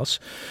your house.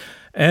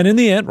 And in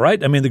the end,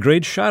 right, I mean, the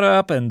grades shot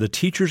up and the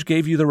teachers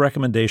gave you the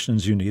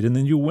recommendations you need. And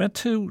then you went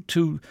to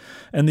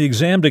and the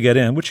exam to get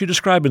in, which you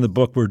describe in the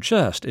book, were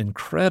just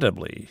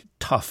incredibly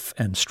tough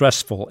and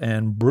stressful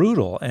and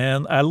brutal.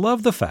 And I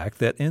love the fact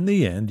that in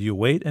the end, you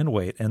wait,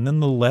 and then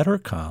the letter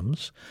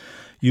comes.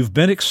 You've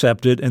been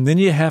accepted, and then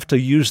you have to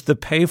use the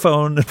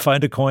payphone and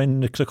find a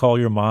coin to call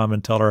your mom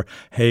and tell her,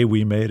 hey,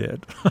 we made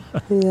it.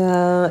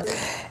 Yeah.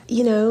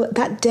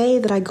 That day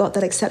that I got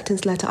that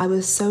acceptance letter, I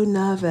was so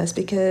nervous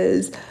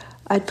because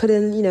I'd put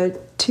in,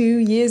 2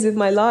 years of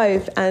my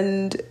life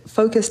and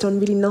focused on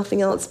really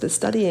nothing else but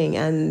studying.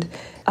 And,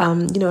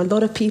 a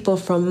lot of people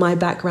from my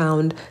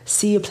background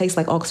see a place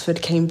like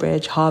Oxford,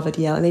 Cambridge, Harvard,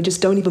 Yale, and they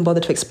just don't even bother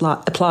to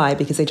apply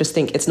because they just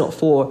think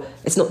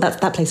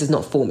that place is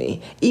not for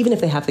me. Even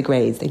if they have the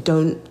grades, they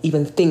don't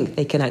even think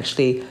they can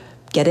actually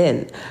get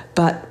in.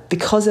 But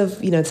because of,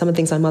 some of the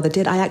things my mother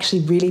did, I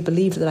actually really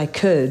believed that I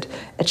could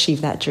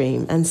achieve that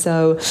dream. And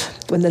so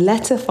when the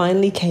letter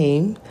finally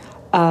came,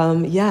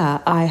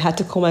 I had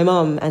to call my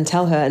mom and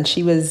tell her, and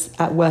she was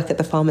at work at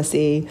the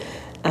pharmacy,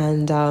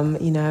 and,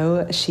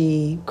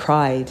 she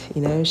cried,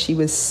 she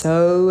was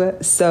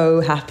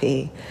so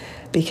happy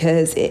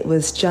because it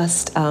was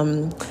just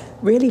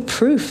really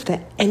proof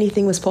that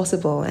anything was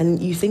possible.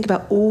 And you think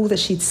about all that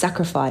she'd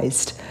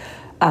sacrificed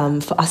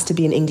for us to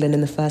be in England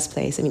in the first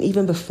place. I mean,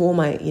 even before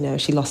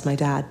she lost my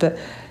dad, but,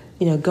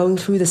 going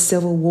through the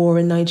civil war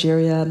in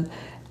Nigeria,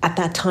 at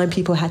that time,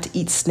 people had to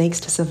eat snakes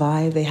to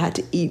survive. They had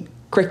to eat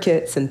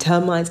crickets and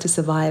termites to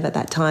survive at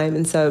that time.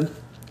 And so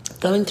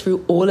going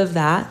through all of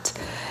that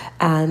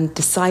and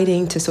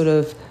deciding to sort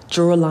of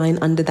draw a line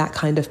under that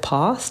kind of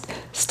past,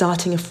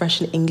 starting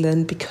afresh in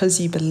England because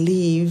you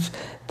believe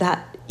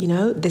that,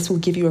 this will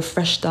give you a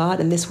fresh start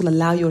and this will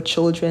allow your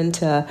children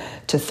to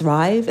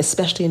thrive,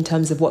 especially in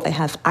terms of what they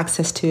have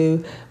access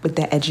to with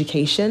their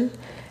education.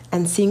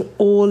 And seeing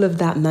all of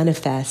that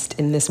manifest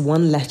in this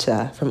one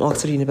letter from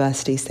Oxford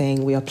University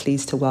saying, we are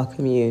pleased to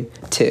welcome you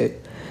to,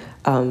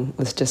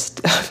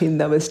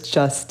 that was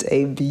just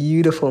a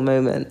beautiful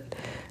moment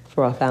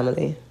for our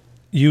family.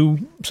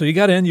 So you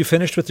got in, you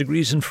finished with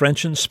degrees in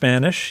French and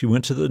Spanish. You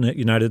went to the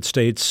United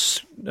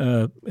States,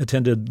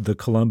 attended the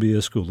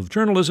Columbia School of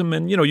Journalism,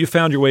 and, you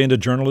found your way into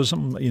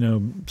journalism,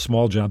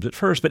 small jobs at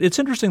first. But it's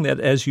interesting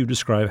that as you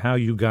describe how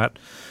you got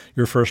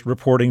your first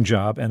reporting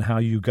job and how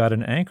you got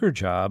an anchor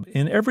job,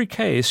 in every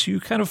case,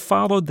 you kind of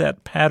followed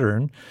that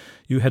pattern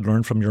you had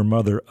learned from your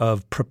mother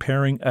of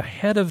preparing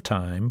ahead of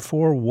time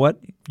for what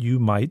you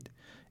might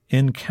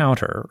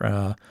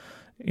encounter,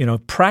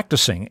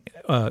 practicing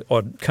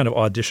kind of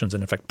auditions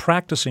and, in fact,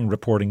 practicing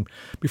reporting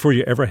before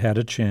you ever had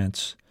a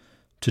chance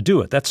to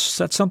do it. That's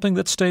something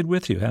that stayed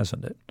with you,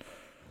 hasn't it?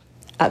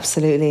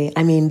 Absolutely.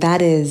 I mean,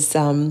 that is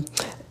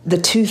the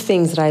two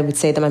things that I would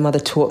say that my mother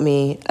taught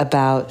me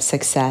about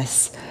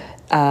success.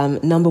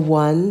 Number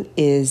one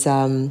is,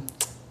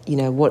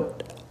 what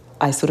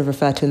I sort of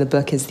refer to in the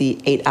book as the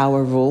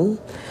 8-hour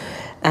rule.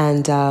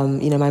 And,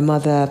 my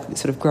mother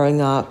sort of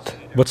growing up.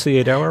 What's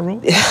the 8-hour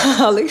rule?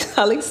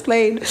 I'll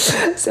explain.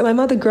 So my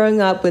mother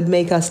growing up would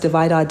make us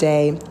divide our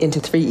day into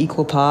 3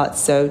 equal parts.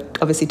 So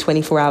obviously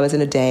 24 hours in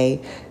a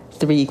day,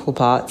 3 equal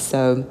parts.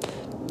 So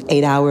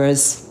 8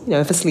 hours,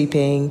 for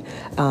sleeping,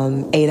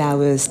 8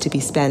 hours to be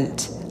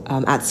spent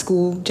at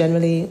school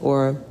generally,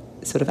 or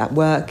sort of at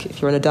work if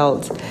you're an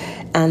adult.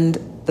 And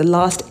the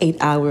last 8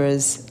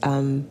 hours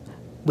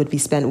would be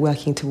spent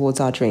working towards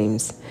our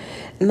dreams.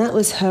 And that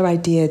was her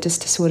idea,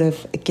 just to sort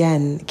of,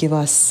 again, give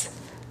us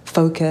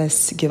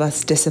focus, give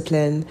us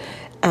discipline.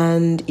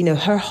 And,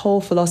 her whole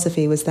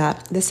philosophy was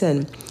that,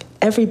 listen,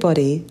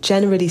 everybody,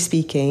 generally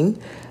speaking,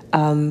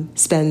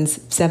 spends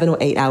 7 or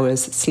 8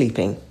 hours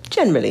sleeping,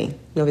 generally.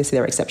 Obviously,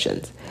 there are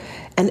exceptions.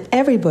 And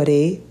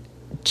everybody,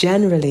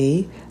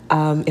 generally,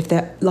 if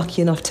they're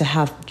lucky enough to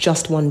have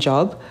just one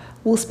job,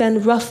 will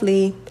spend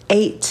roughly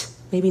 8,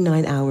 maybe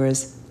 9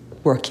 hours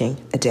working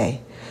a day.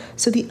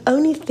 So the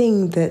only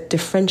thing that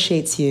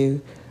differentiates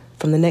you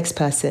from the next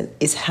person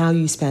is how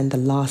you spend the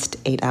last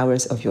 8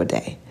 hours of your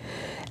day.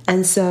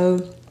 And so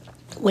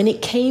when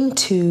it came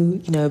to,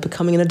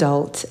 becoming an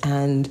adult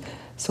and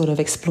sort of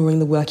exploring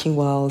the working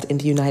world in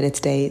the United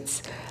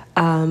States,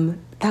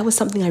 that was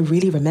something I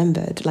really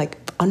remembered, like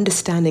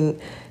understanding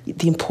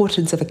the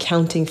importance of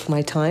accounting for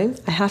my time.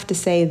 I have to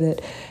say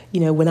that,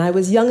 when I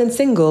was young and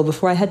single,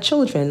 before I had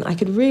children, I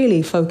could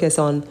really focus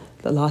on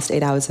the last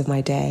 8 hours of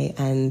my day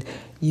and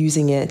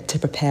using it to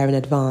prepare in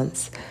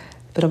advance.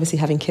 But obviously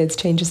having kids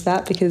changes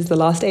that, because the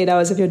last 8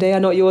 hours of your day are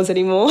not yours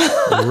anymore.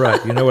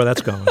 Right. You know where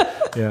that's going.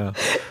 Yeah.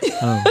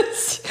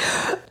 Yes.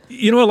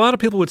 A lot of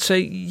people would say,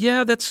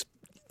 yeah,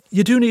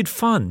 you do need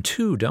fun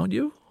too, don't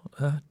you?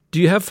 Do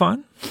you have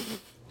fun?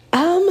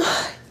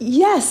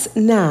 Yes,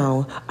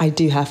 now I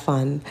do have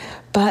fun.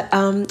 But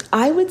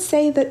I would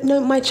say that,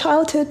 no, my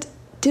childhood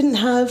didn't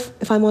have,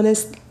 if I'm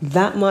honest,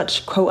 that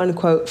much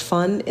quote-unquote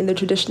fun in the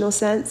traditional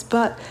sense.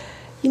 But,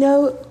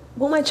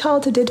 what my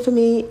childhood did for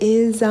me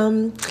is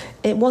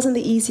it wasn't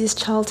the easiest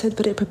childhood,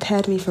 but it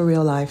prepared me for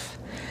real life,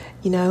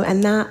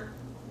 and that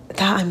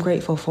I'm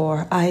grateful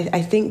for.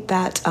 I think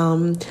that,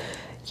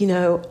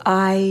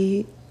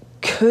 I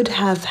could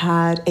have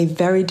had a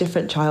very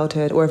different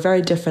childhood or a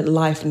very different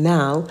life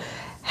now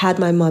had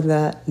my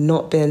mother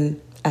not been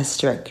as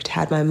strict,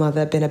 had my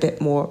mother been a bit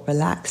more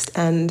relaxed.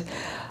 And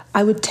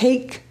I would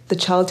take the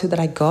childhood that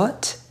I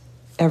got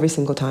every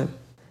single time.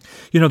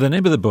 The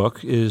name of the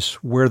book is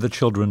Where the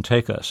Children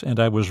Take Us. And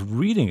I was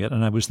reading it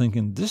and I was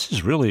thinking, this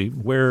is really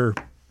where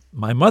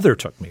my mother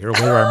took me, or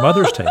where our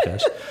mothers take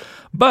us.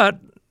 But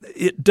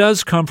it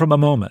does come from a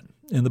moment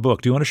in the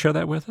book. Do you want to share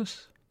that with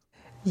us?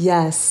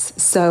 Yes.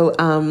 So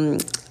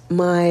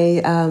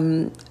my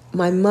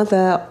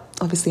mother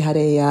obviously had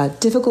a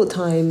difficult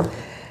time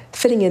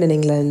fitting in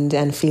England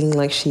and feeling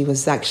like she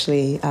was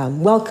actually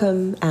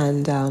welcome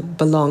and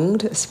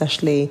belonged,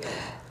 especially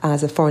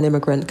as a foreign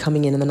immigrant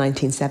coming in the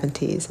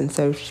 1970s. And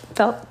so she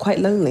felt quite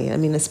lonely. I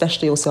mean,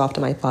 especially also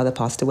after my father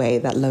passed away,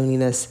 that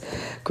loneliness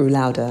grew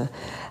louder.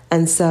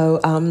 And so,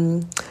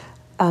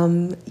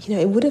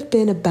 it would have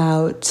been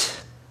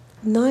about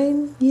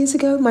 9 years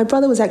ago. My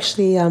brother was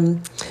actually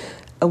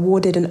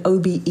awarded an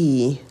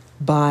OBE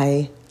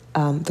by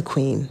the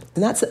Queen.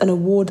 And that's an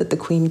award that the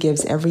Queen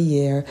gives every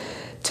year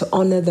to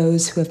honor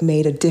those who have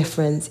made a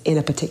difference in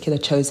a particular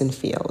chosen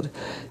field.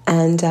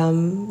 And,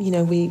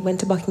 we went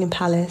to Buckingham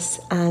Palace,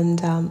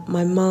 and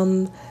my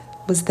mum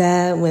was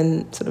there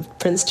when sort of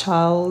Prince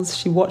Charles,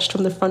 she watched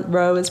from the front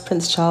row as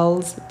Prince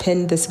Charles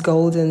pinned this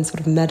golden sort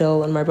of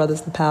medal on my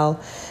brother's lapel.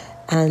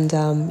 And,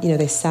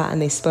 they stood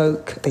and they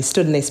spoke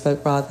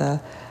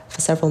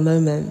for several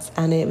moments.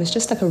 And it was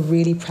just like a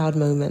really proud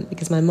moment,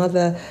 because my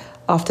mother,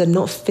 after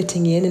not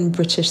fitting in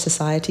British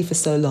society for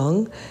so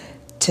long,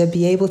 to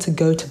be able to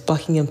go to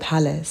Buckingham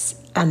Palace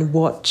and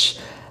watch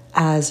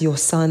as your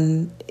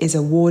son is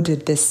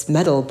awarded this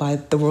medal by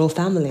the royal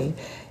family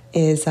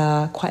is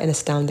quite an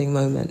astounding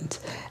moment.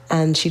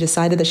 And she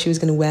decided that she was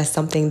going to wear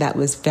something that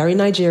was very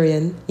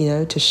Nigerian,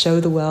 to show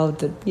the world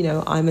that,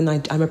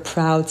 I'm a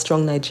proud,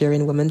 strong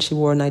Nigerian woman. She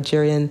wore a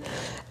Nigerian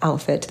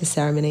outfit to the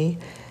ceremony.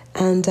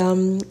 And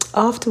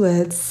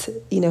afterwards,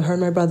 her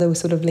and my brother were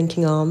sort of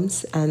linking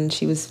arms, and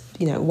she was,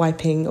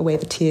 wiping away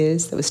the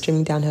tears that were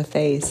streaming down her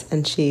face.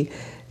 And she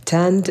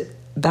turned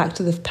back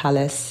to the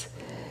palace,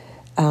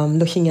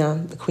 looking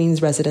at the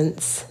Queen's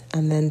residence,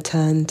 and then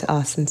turned to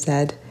us and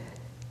said,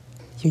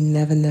 "You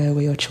never know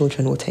where your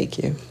children will take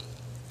you."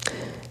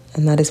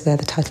 And that is where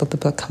the title of the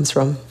book comes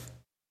from.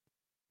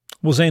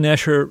 Well, Zain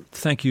Asher,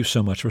 thank you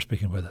so much for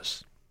speaking with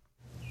us.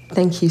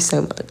 Thank you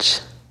so much.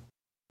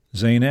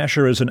 Zain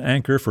Asher is an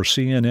anchor for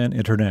CNN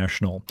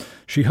International.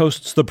 She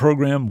hosts the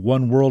program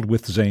One World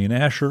with Zain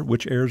Asher,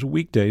 which airs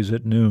weekdays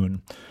at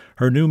noon.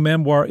 Her new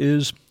memoir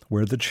is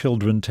Where the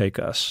Children Take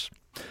Us.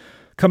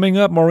 Coming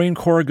up, Maureen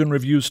Corrigan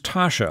reviews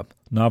Tasha,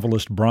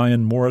 novelist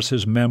Brian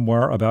Morris's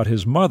memoir about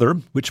his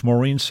mother, which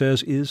Maureen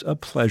says is a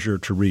pleasure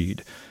to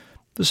read.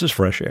 This is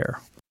Fresh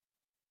Air.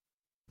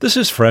 This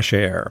is Fresh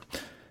Air.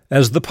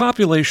 As the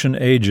population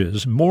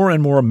ages, more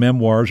and more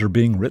memoirs are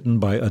being written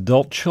by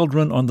adult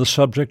children on the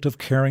subject of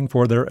caring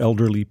for their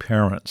elderly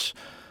parents.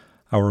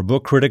 Our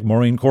book critic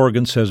Maureen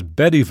Corrigan says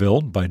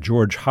Bettyville by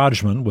George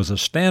Hodgman was a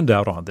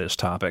standout on this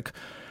topic.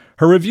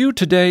 Her review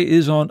today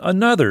is on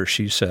another,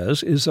 she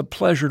says, is a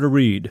pleasure to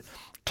read,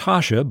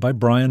 Tasha by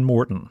Brian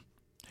Morton.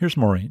 Here's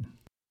Maureen.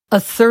 A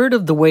third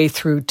of the way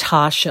through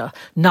Tasha,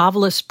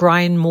 novelist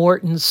Brian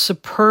Morton's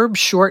superb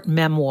short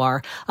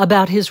memoir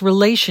about his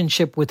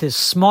relationship with his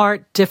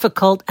smart,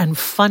 difficult, and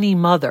funny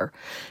mother,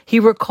 he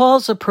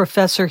recalls a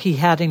professor he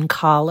had in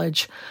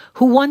college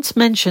who once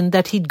mentioned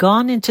that he'd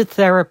gone into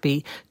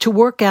therapy to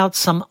work out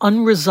some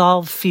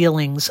unresolved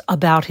feelings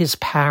about his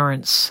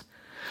parents.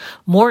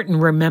 Morton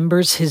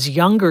remembers his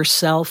younger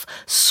self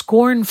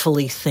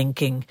scornfully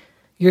thinking,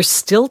 "You're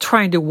still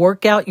trying to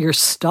work out your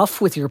stuff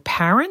with your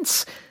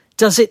parents?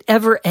 Does it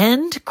ever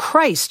end?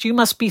 Christ, you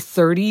must be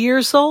 30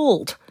 years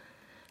old."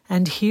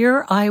 And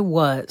here I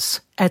was,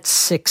 at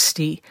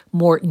 60,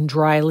 Morton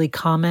dryly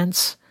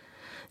comments.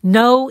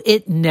 No,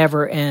 it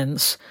never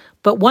ends.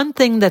 But one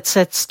thing that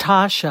sets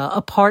Tasha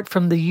apart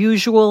from the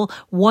usual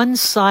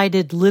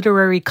one-sided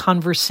literary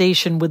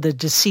conversation with a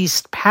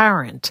deceased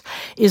parent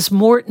is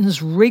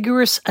Morton's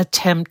rigorous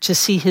attempt to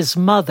see his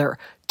mother,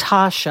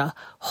 Tasha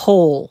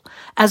whole,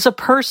 as a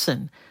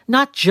person,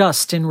 not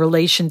just in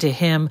relation to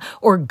him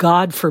or,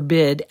 God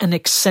forbid, an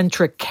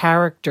eccentric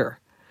character.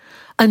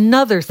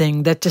 Another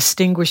thing that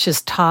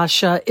distinguishes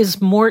Tasha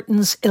is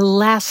Morton's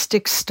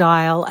elastic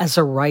style as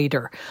a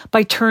writer,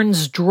 by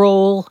turns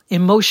droll,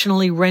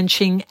 emotionally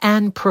wrenching,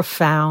 and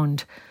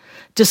profound.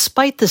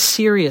 Despite the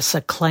serious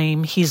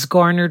acclaim he's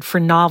garnered for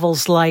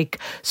novels like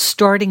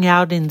Starting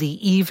Out in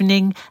the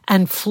Evening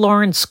and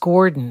Florence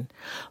Gordon,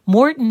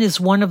 Morton is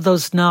one of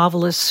those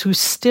novelists who's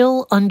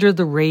still under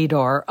the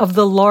radar of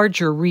the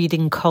larger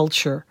reading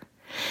culture.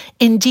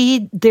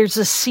 Indeed, there's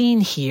a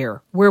scene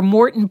here where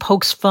Morton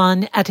pokes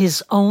fun at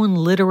his own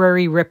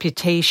literary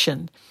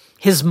reputation.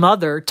 His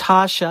mother,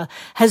 Tasha,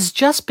 has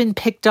just been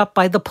picked up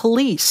by the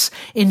police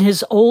in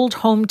his old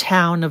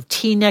hometown of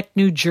Teaneck,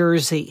 New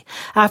Jersey,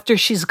 after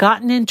she's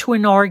gotten into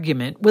an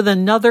argument with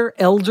another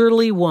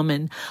elderly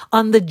woman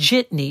on the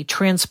jitney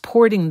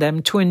transporting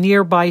them to a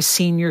nearby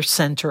senior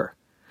center.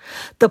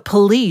 The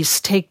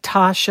police take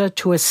Tasha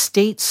to a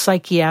state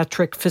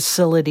psychiatric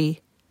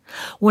facility.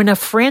 When a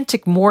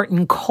frantic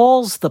Morton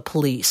calls the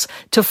police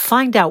to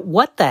find out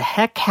what the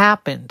heck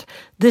happened,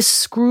 this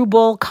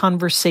screwball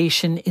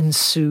conversation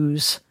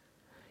ensues.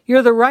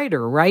 "You're the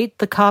writer, right?"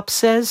 the cop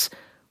says.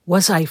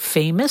 "Was I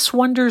famous?"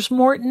 wonders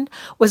Morton.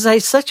 "Was I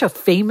such a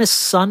famous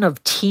son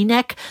of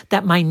Teaneck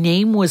that my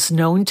name was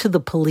known to the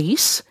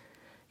police?"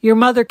 "Your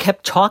mother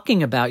kept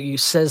talking about you,"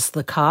 says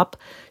the cop.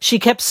 "She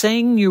kept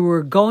saying you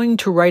were going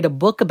to write a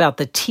book about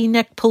the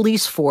Teaneck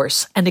police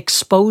force and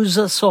expose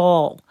us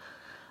all."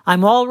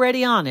 "I'm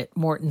already on it,"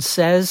 Morton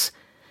says.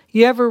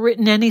 "You ever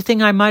written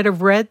anything I might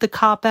have read?" the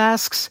cop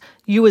asks.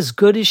 "You as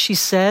good as she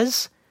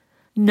says?"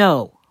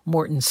 "No,"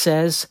 Morton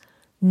says.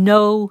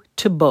 "No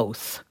to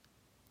both."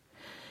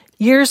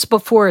 Years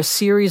before a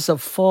series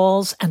of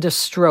falls and a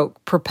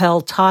stroke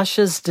propelled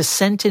Tasha's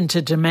descent into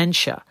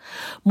dementia,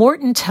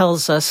 Morton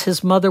tells us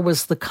his mother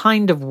was the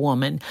kind of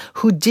woman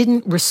who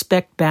didn't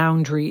respect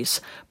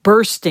boundaries,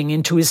 bursting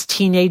into his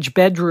teenage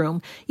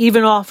bedroom,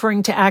 even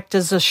offering to act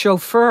as a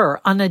chauffeur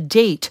on a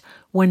date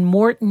when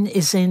Morton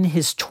is in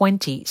his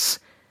 20s.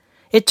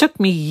 "It took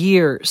me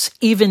years,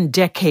 even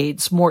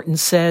decades," Morton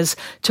says,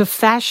 "to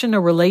fashion a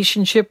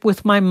relationship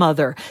with my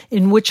mother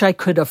in which I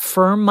could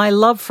affirm my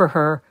love for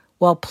her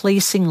while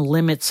placing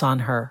limits on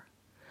her."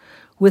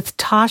 With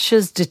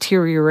Tasha's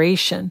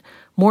deterioration,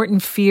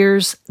 Morton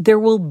fears there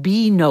will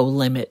be no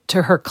limit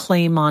to her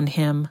claim on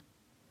him.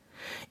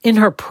 In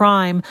her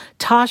prime,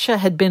 Tasha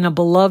had been a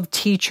beloved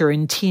teacher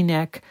in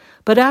Teaneck,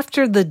 but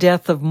after the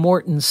death of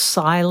Morton's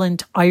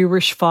silent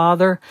Irish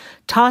father,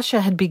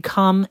 Tasha had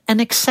become an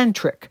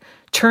eccentric,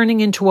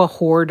 turning into a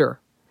hoarder.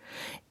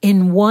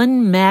 In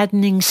one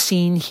maddening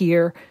scene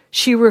here,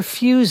 she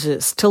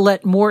refuses to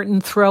let Morton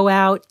throw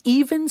out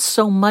even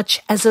so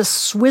much as a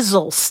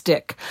swizzle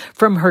stick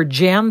from her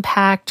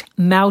jam-packed,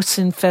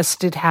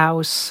 mouse-infested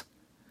house.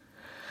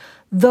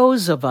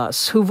 Those of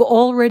us who've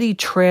already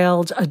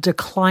trailed a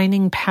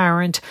declining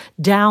parent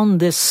down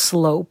this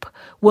slope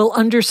will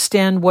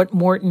understand what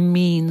Morton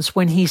means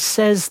when he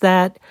says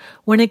that,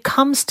 when it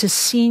comes to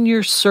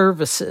senior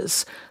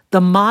services,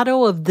 the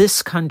motto of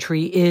this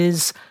country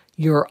is,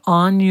 "You're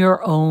on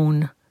your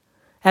own."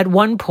 At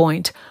one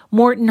point,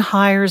 Morton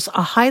hires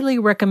a highly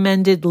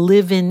recommended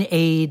live-in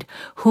aide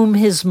whom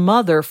his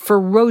mother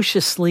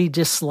ferociously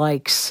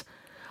dislikes.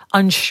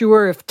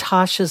 Unsure if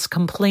Tasha's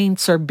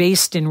complaints are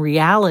based in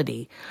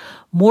reality,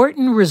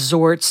 Morton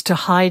resorts to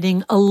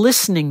hiding a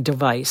listening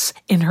device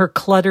in her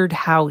cluttered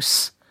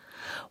house.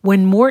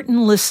 When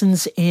Morton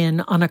listens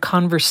in on a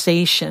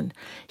conversation,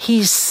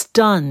 he's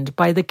stunned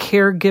by the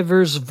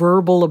caregiver's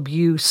verbal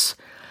abuse,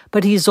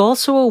 but he's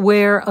also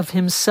aware of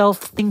himself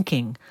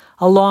thinking,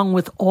 along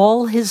with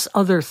all his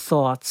other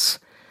thoughts,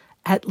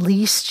 "At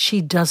least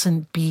she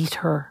doesn't beat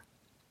her."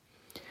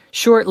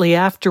 Shortly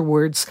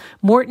afterwards,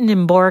 Morton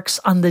embarks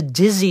on the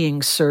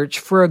dizzying search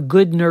for a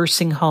good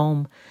nursing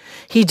home.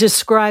 He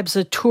describes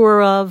a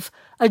tour of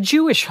a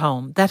Jewish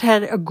home that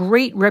had a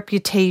great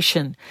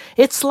reputation.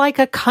 "It's like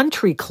a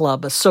country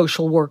club," a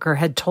social worker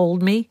had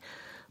told me.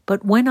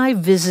 But when I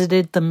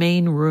visited the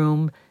main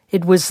room,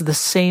 it was the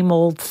same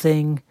old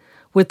thing,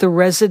 with the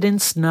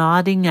residents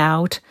nodding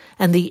out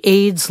and the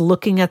aides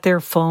looking at their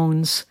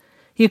phones.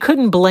 You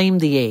couldn't blame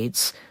the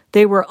aides.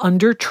 They were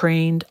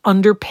undertrained,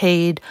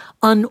 underpaid,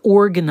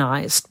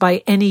 unorganized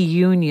by any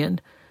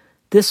union.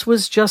 This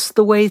was just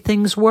the way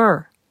things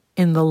were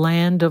in the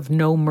land of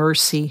no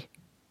mercy.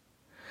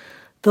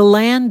 The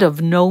Land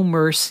of No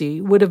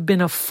Mercy would have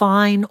been a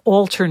fine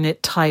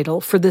alternate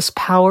title for this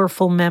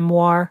powerful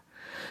memoir.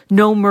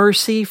 No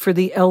mercy for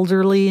the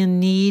elderly in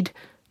need,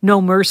 no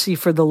mercy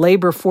for the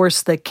labor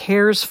force that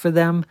cares for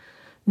them,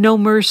 no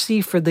mercy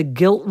for the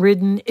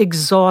guilt-ridden,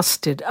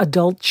 exhausted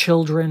adult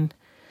children.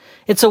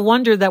 It's a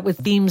wonder that with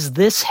themes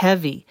this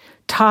heavy,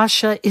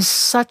 Tasha is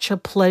such a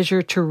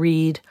pleasure to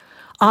read,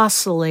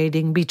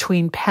 oscillating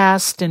between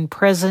past and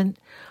present,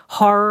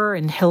 horror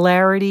and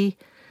hilarity,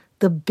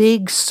 the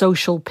big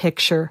social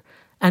picture,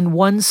 and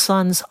one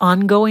son's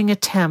ongoing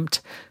attempt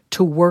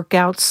to work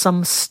out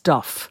some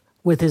stuff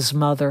with his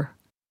mother.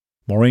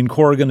 Maureen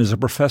Corrigan is a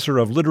professor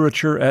of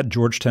literature at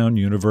Georgetown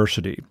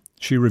University.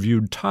 She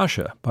reviewed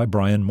Tasha by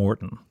Brian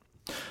Morton.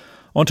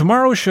 On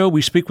tomorrow's show,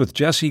 we speak with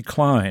Jessi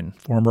Klein,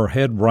 former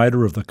head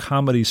writer of the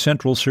Comedy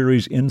Central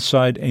series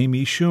Inside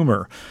Amy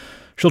Schumer.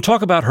 She'll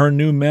talk about her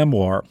new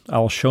memoir,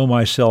 I'll Show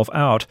Myself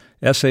Out,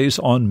 Essays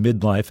on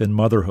Midlife and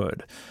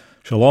Motherhood.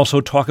 She'll also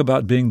talk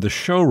about being the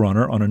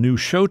showrunner on a new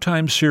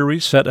Showtime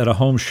series set at a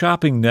home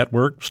shopping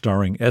network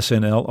starring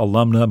SNL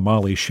alumna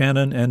Molly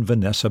Shannon and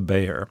Vanessa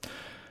Bayer.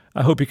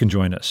 I hope you can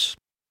join us.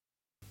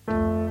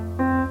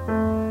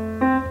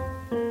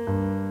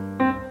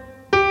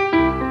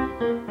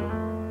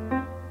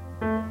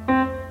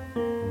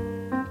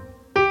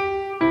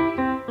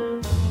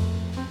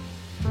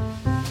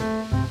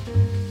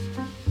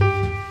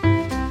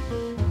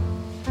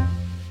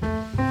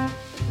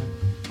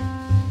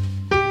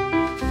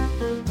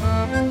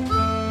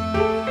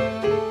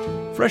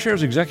 Fresh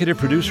Air's executive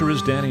producer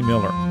is Danny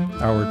Miller.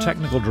 Our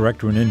technical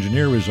director and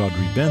engineer is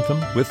Audrey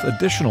Bentham, with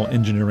additional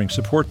engineering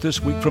support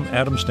this week from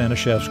Adam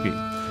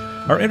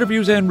Staniszewski. Our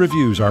interviews and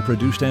reviews are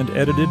produced and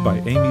edited by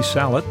Amy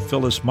Salet,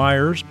 Phyllis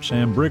Myers,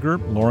 Sam Brigger,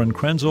 Lauren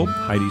Krenzel,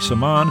 Heidi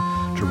Saman,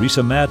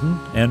 Teresa Madden,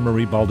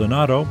 Anne-Marie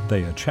Baldonado,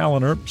 Thea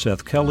Challoner,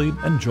 Seth Kelly,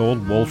 and Joel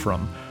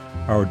Wolfram.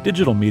 Our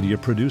digital media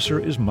producer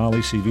is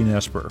Molly C.V.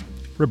 Nesper.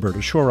 Roberta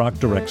Shorrock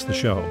directs the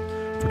show.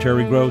 For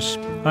Terry Gross,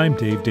 I'm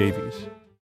Dave Davies.